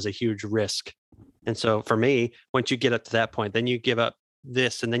tithe was a huge risk. And so for me, once you get up to that point, then you give up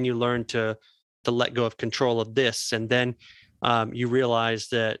this, and then you learn to let go of control of this. And then you realize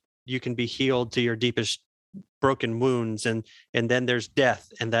that you can be healed to your deepest broken wounds. And then there's death,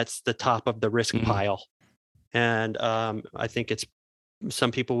 and that's the top of the risk pile. And I think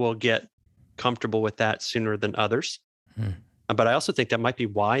some people will get comfortable with that sooner than others. But I also think that might be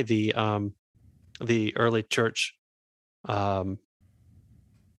why the early church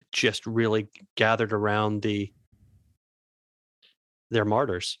just really gathered around their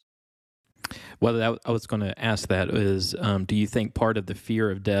martyrs. Well, I was going to ask that is, do you think part of the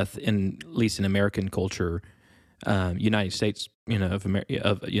fear of death, at least in American culture, United States, of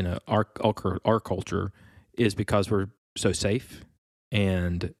America, our culture, is because we're so safe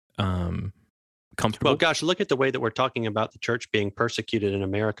and comfortable. Well, gosh, look at the way that we're talking about the church being persecuted in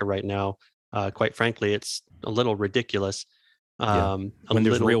America right now. Quite frankly, it's a little ridiculous. When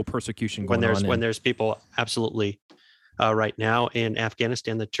there's real persecution going on. When there's people absolutely right now in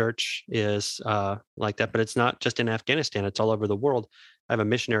Afghanistan, the church is like that. But it's not just in Afghanistan; it's all over the world. I have a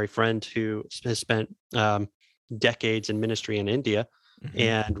missionary friend who has spent decades in ministry in India,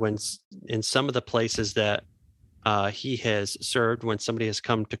 and when in some of the places that he has served, when somebody has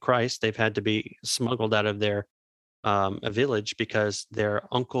come to Christ, they've had to be smuggled out of their a village because their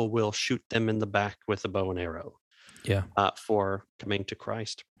uncle will shoot them in the back with a bow and arrow. Yeah. For coming to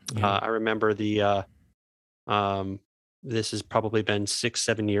Christ. Yeah. I remember this has probably been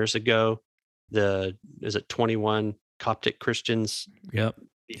 6-7 years ago. Is it 21 Coptic Christians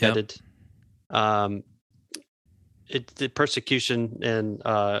beheaded? The persecution and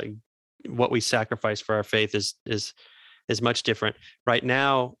what we sacrifice for our faith is much different. Right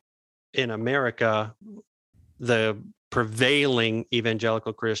now in America, the prevailing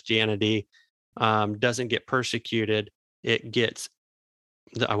evangelical Christianity doesn't get persecuted. It gets,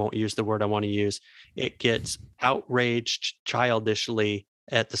 I won't use the word I want to use, it gets outraged childishly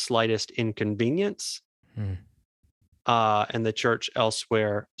at the slightest inconvenience. And the church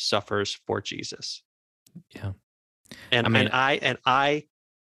elsewhere suffers for Jesus. Yeah. And I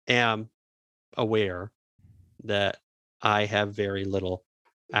am aware that I have very little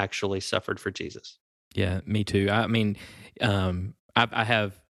actually suffered for Jesus. Yeah, me too. I mean, I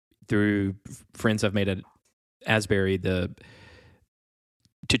have, through friends I've made at Asbury, to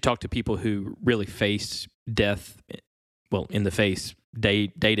talk to people who really face death, well, in the face day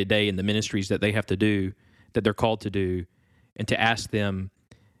to day in the ministries that they have to do, that they're called to do, and to ask them,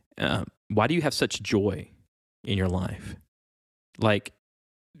 why do you have such joy in your life? Like,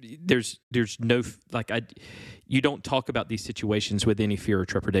 there's no, you don't talk about these situations with any fear or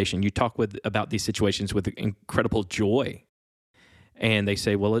trepidation. You talk about these situations with incredible joy. And they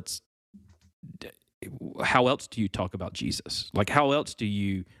say, well, how else do you talk about Jesus? Like, how else do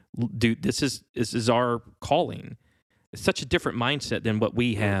you do this? This is our calling. It's such a different mindset than what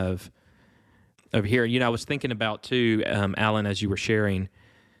we have over here. I was thinking about too, Alan, as you were sharing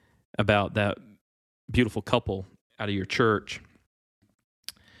about that beautiful couple out of your church.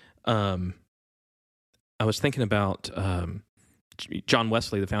 I was thinking about John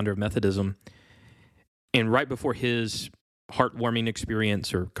Wesley, the founder of Methodism, and right before his heartwarming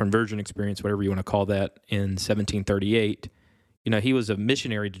experience or conversion experience, whatever you want to call that, in 1738, he was a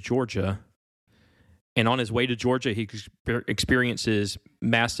missionary to Georgia, and on his way to Georgia, he experiences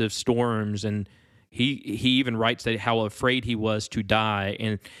massive storms, and he even writes that how afraid he was to die,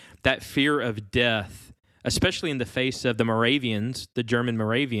 and that fear of death, especially in the face of the Moravians, the German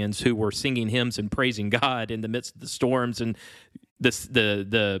Moravians, who were singing hymns and praising God in the midst of the storms and the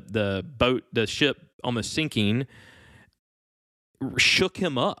ship almost sinking, shook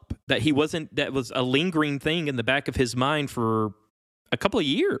him up. That was a lingering thing in the back of his mind for a couple of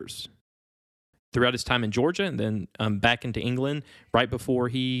years throughout his time in Georgia, and then back into England right before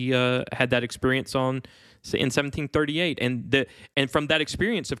he had that experience in 1738. And from that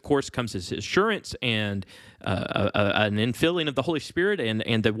experience, of course, comes his assurance and an infilling of the Holy Spirit,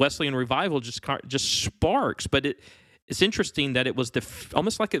 and the Wesleyan revival just sparks. But it's interesting that it was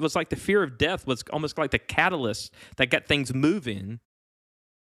almost like the fear of death was almost like the catalyst that got things moving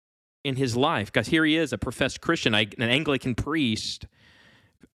in his life. Because here he is, a professed Christian, an Anglican priest,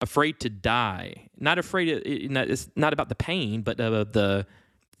 afraid to die. Not afraid. It's not about the pain, but the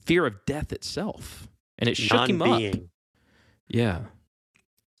fear of death itself, and it shook him up. Yeah.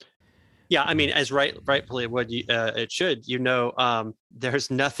 Yeah, I mean, as rightfully it should.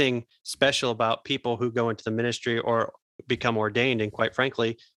 There's nothing special about people who go into the ministry or become ordained. And quite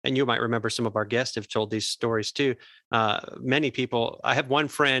frankly, and you might remember some of our guests have told these stories too. Many people, I have one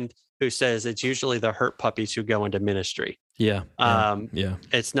friend who says it's usually the hurt puppies who go into ministry. Yeah.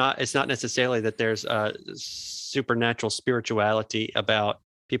 It's not necessarily that there's a supernatural spirituality about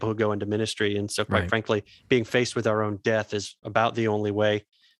people who go into ministry. And so quite frankly, being faced with our own death is about the only way,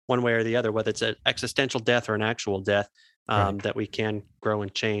 one way or the other, whether it's an existential death or an actual death, that we can grow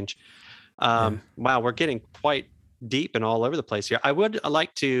and change. Wow, we're getting quite deep and all over the place here. I would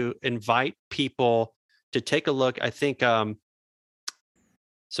like to invite people to take a look. I think so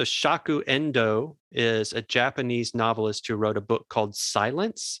Shaku Endo is a Japanese novelist who wrote a book called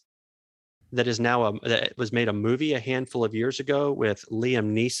Silence. that is now that was made a movie a handful of years ago with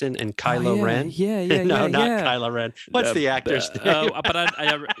Liam Neeson and Kylo Ren. No, not Kylo Ren. What's the actor's name? But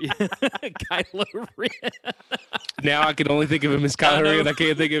Kylo Ren. Now I can only think of him as Kylo Ren. I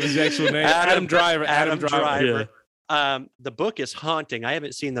can't think of his actual name. Adam Driver. Adam Driver. Yeah. The book is haunting. I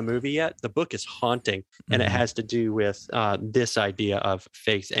haven't seen the movie yet. The book is haunting, and it has to do with this idea of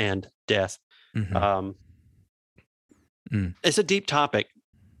faith and death. It's a deep topic.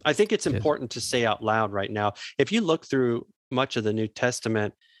 I think it's important to say out loud right now. If you look through much of the New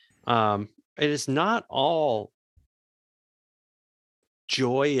Testament, it is not all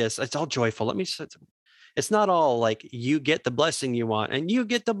joyous. It's all joyful. It's not all like you get the blessing you want and you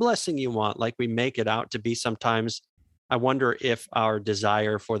get the blessing you want, like we make it out to be sometimes. I wonder if our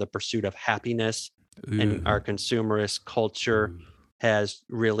desire for the pursuit of happiness and our consumerist culture has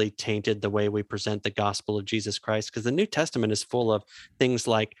really tainted the way we present the gospel of Jesus Christ, because the New Testament is full of things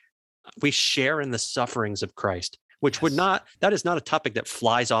like we share in the sufferings of Christ, which that is not a topic that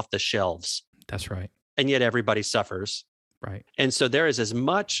flies off the shelves. That's right. And yet everybody suffers. Right. And so there is as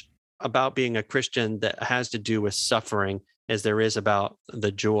much about being a Christian that has to do with suffering as there is about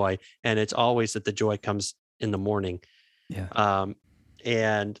the joy. And it's always that the joy comes in the morning. Yeah.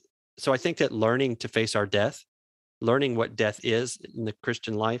 And so I think that learning to face our death, learning what death is in the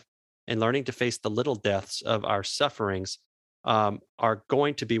Christian life, and learning to face the little deaths of our sufferings are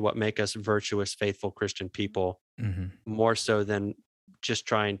going to be what make us virtuous, faithful Christian people, more so than just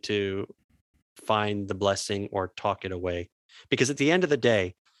trying to find the blessing or talk it away. Because at the end of the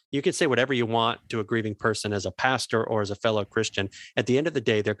day, you can say whatever you want to a grieving person as a pastor or as a fellow Christian. At the end of the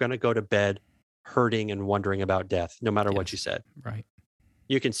day, they're going to go to bed hurting and wondering about death, no matter what you said. Right.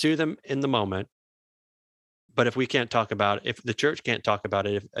 You can sue them in the moment, but if we can't talk about it, if the church can't talk about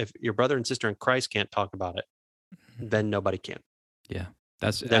it, if your brother and sister in Christ can't talk about it, then nobody can. Yeah,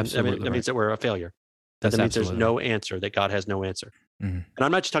 that's absolutely that means that we're a failure. That means there's no answer, that God has no answer. And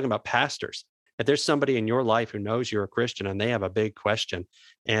I'm not just talking about pastors. If there's somebody in your life who knows you're a Christian and they have a big question,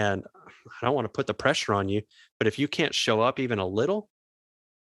 and I don't want to put the pressure on you, but if you can't show up even a little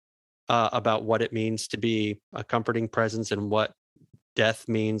about what it means to be a comforting presence and what death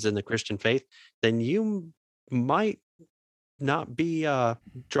means in the Christian faith, then you might not be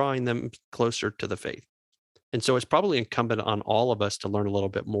drawing them closer to the faith. And so it's probably incumbent on all of us to learn a little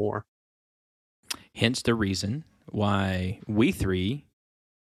bit more. Hence the reason why we three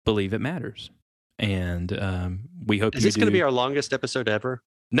believe it matters. And we hope Is this going to be our longest episode ever?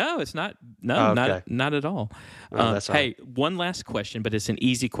 No, it's not. No, okay. not at all. Oh, that's hey, one last question, but it's an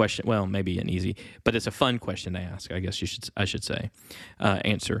easy question. Well, maybe an easy, but it's a fun question to ask. I guess I should say.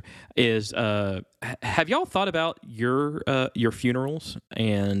 Answer is: have y'all thought about your funerals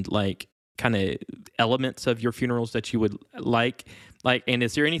and like kind of elements of your funerals that you would like? And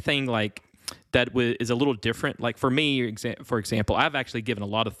is there anything like that is a little different? Like for me, for example, I've actually given a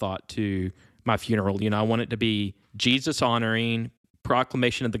lot of thought to my funeral. I want it to be Jesus honoring,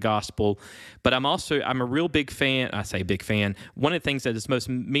 proclamation of the gospel, but I'm a real big fan. I say big fan. One of the things that is most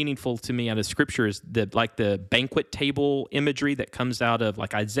meaningful to me out of Scripture is the banquet table imagery that comes out of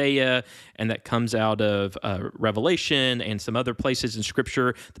like Isaiah and that comes out of Revelation and some other places in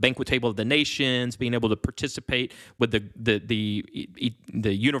Scripture. The banquet table of the nations, being able to participate with the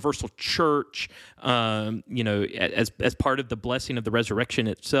universal church, as part of the blessing of the resurrection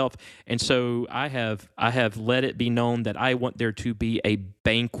itself. And so I have let it be known that I want there to be a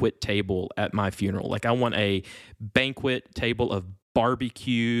banquet table at my funeral. Like I want a banquet table of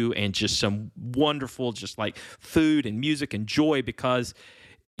barbecue and just some wonderful, just like food and music and joy, because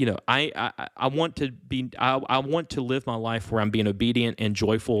I want to live my life where I'm being obedient and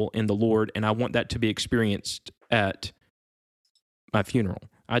joyful in the Lord, and I want that to be experienced at my funeral.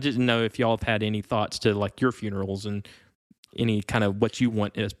 I didn't know if y'all have had any thoughts to like your funerals and any kind of what you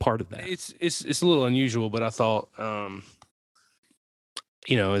want as part of that. It's a little unusual, but I thought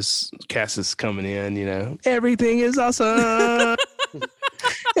as Cass is coming in, everything is awesome.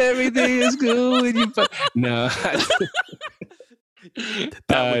 Everything is cool. No.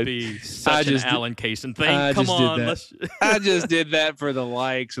 That would be such an Alan Kaysen thing. Come on. I just did that for the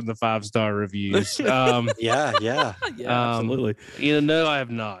likes and the 5-star reviews. Yeah, absolutely. No, I have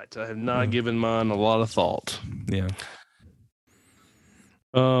not. I have not given mine a lot of thought. Yeah.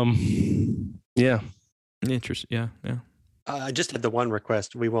 Yeah. Interesting. Yeah. I just had the one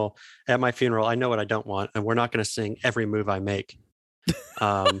request. We will, at my funeral, I know what I don't want, and we're not going to sing every move I make.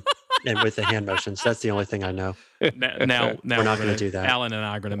 And with the hand motions, that's the only thing I know. Now we're not going to do that. Alan and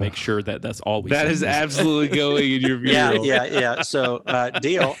I are going to make sure that's all we. That is absolutely going in your funeral. Yeah. So,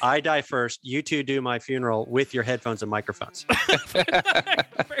 deal. I die first. You two do my funeral with your headphones and microphones.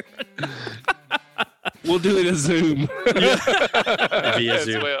 We'll do it as Zoom. Via As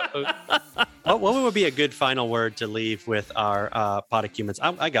Zoom. well. What would be a good final word to leave with our podocumens?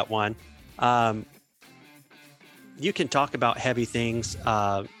 I got one. You can talk about heavy things,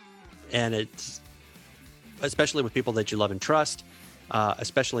 and it's especially with people that you love and trust,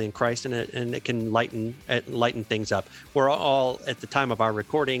 especially in Christ, and it can lighten things up. We're all at the time of our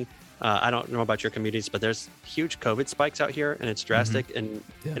recording. I don't know about your communities, but there's huge COVID spikes out here, and it's drastic, and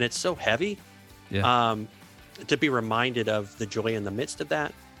it's so heavy. Yeah. To be reminded of the joy in the midst of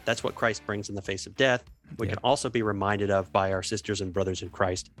that. That's what Christ brings in the face of death. We can also be reminded of by our sisters and brothers in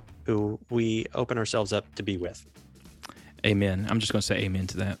Christ, who we open ourselves up to be with. Amen. I'm just going to say amen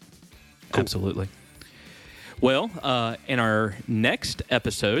to that. Cool. Absolutely. Well, in our next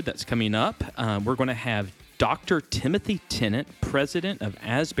episode that's coming up, we're going to have Dr. Timothy Tennant, president of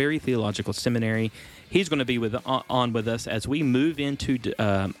Asbury Theological Seminary. He's going to be on with us as we move into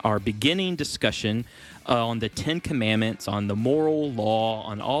our beginning discussion on the Ten Commandments, on the moral law,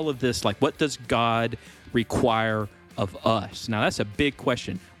 on all of this. Like, what does God require of us? Now, that's a big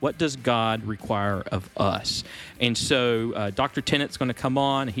question. What does God require of us? And so Dr. Tennant's going to come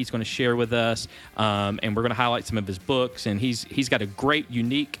on. He's going to share with us, and we're going to highlight some of his books. And he's got a great,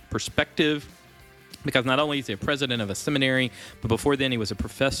 unique perspective, because not only is he a president of a seminary, but before then he was a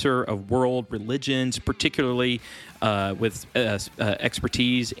professor of world religions, particularly with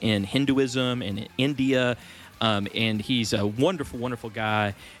expertise in Hinduism and in India. And he's a wonderful, wonderful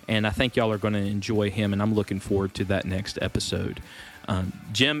guy, and I think y'all are going to enjoy him, and I'm looking forward to that next episode.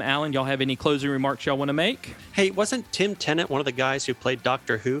 Jim, Allen, y'all have any closing remarks y'all want to make? Hey, wasn't Tim Tennant one of the guys who played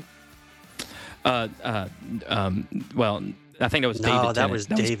Doctor Who? Well, I think that was David Tennant. That was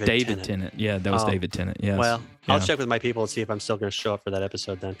David Tennant. Yeah, that was David Tennant. Yes. Well, I'll check with my people and see if I'm still going to show up for that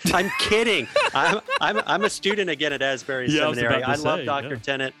episode then. I'm kidding. I'm a student again at Asbury Seminary. I love Dr.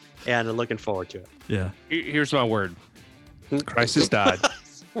 Tennant, and I'm looking forward to it. Yeah. Here's my word. Christ has died.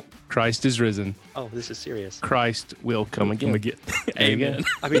 Christ is risen. Oh, this is serious. Christ will come again. Amen.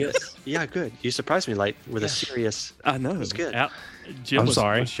 I mean, yeah, good. You surprised me, like with a serious. I know. It's good. Jim I'm was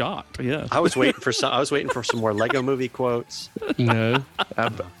sorry. shocked. Yeah. I was waiting for some more Lego Movie quotes. No. All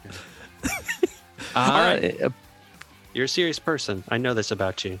right. You're a serious person. I know this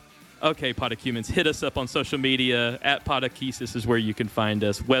about you. Okay, Podocumens, hit us up on social media. At Podokesis is where you can find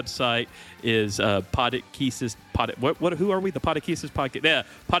us. Website is Podokesis. Who are we? The Podokesis podcast. Yeah,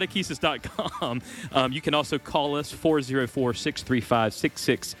 Podokesis.com. You can also call us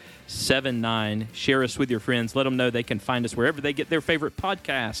 404-635-6679. Share us with your friends. Let them know they can find us wherever they get their favorite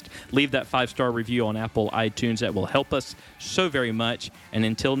podcast. Leave that 5-star review on Apple iTunes. That will help us so very much. And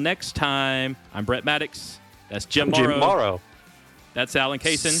until next time, I'm Brett Maddox. That's Jim Morrow. Jim Morrow. That's Alan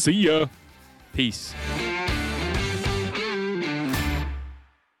Kaysen. See ya. Peace.